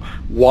 So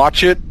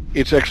watch it.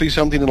 It's actually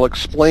something that'll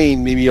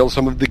explain maybe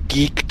some of the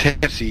geek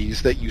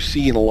tendencies that you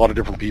see in a lot of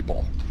different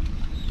people.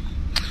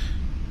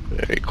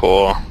 Very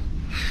cool.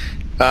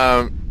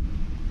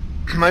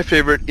 My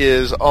favorite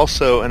is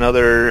also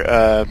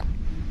another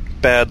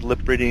bad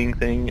lip reading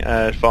thing,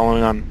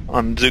 following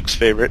on Zook's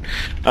favorite,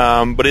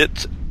 but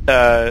it's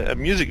a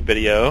music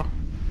video.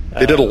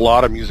 They did a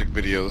lot of music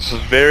videos. A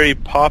very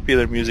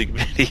popular music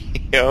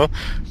video.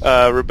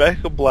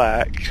 Rebecca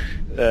Black,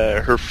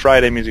 her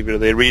Friday music video,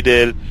 they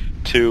redid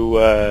to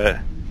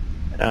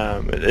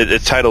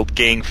it's titled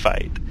Gang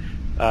Fight.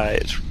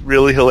 It's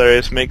really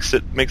hilarious. Makes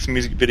the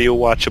music video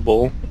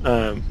watchable.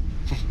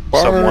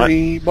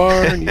 Barney.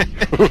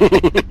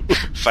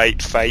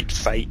 Fight.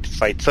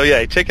 So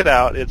yeah, check it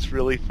out. It's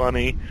really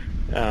funny.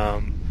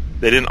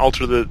 They didn't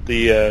alter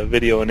the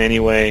video in any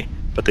way,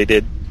 but they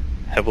did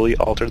heavily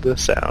alter the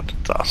sound.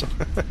 It's awesome.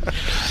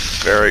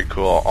 Very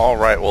cool. All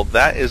right, well,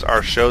 that is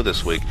our show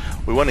this week.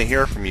 We want to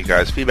hear from you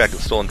guys. Feedback at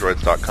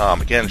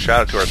stolendroids.com. Again,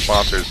 shout out to our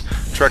sponsors,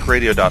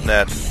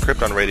 TrekRadio.net,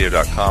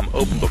 KryptonRadio.com,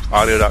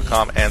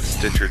 OpenBookAudio.com, and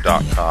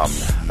Stitcher.com.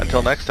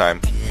 Until next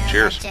time,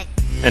 cheers.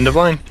 End of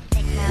line.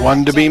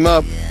 One to beam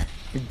up.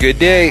 Good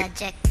day.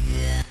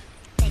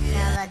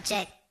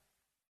 Technologic.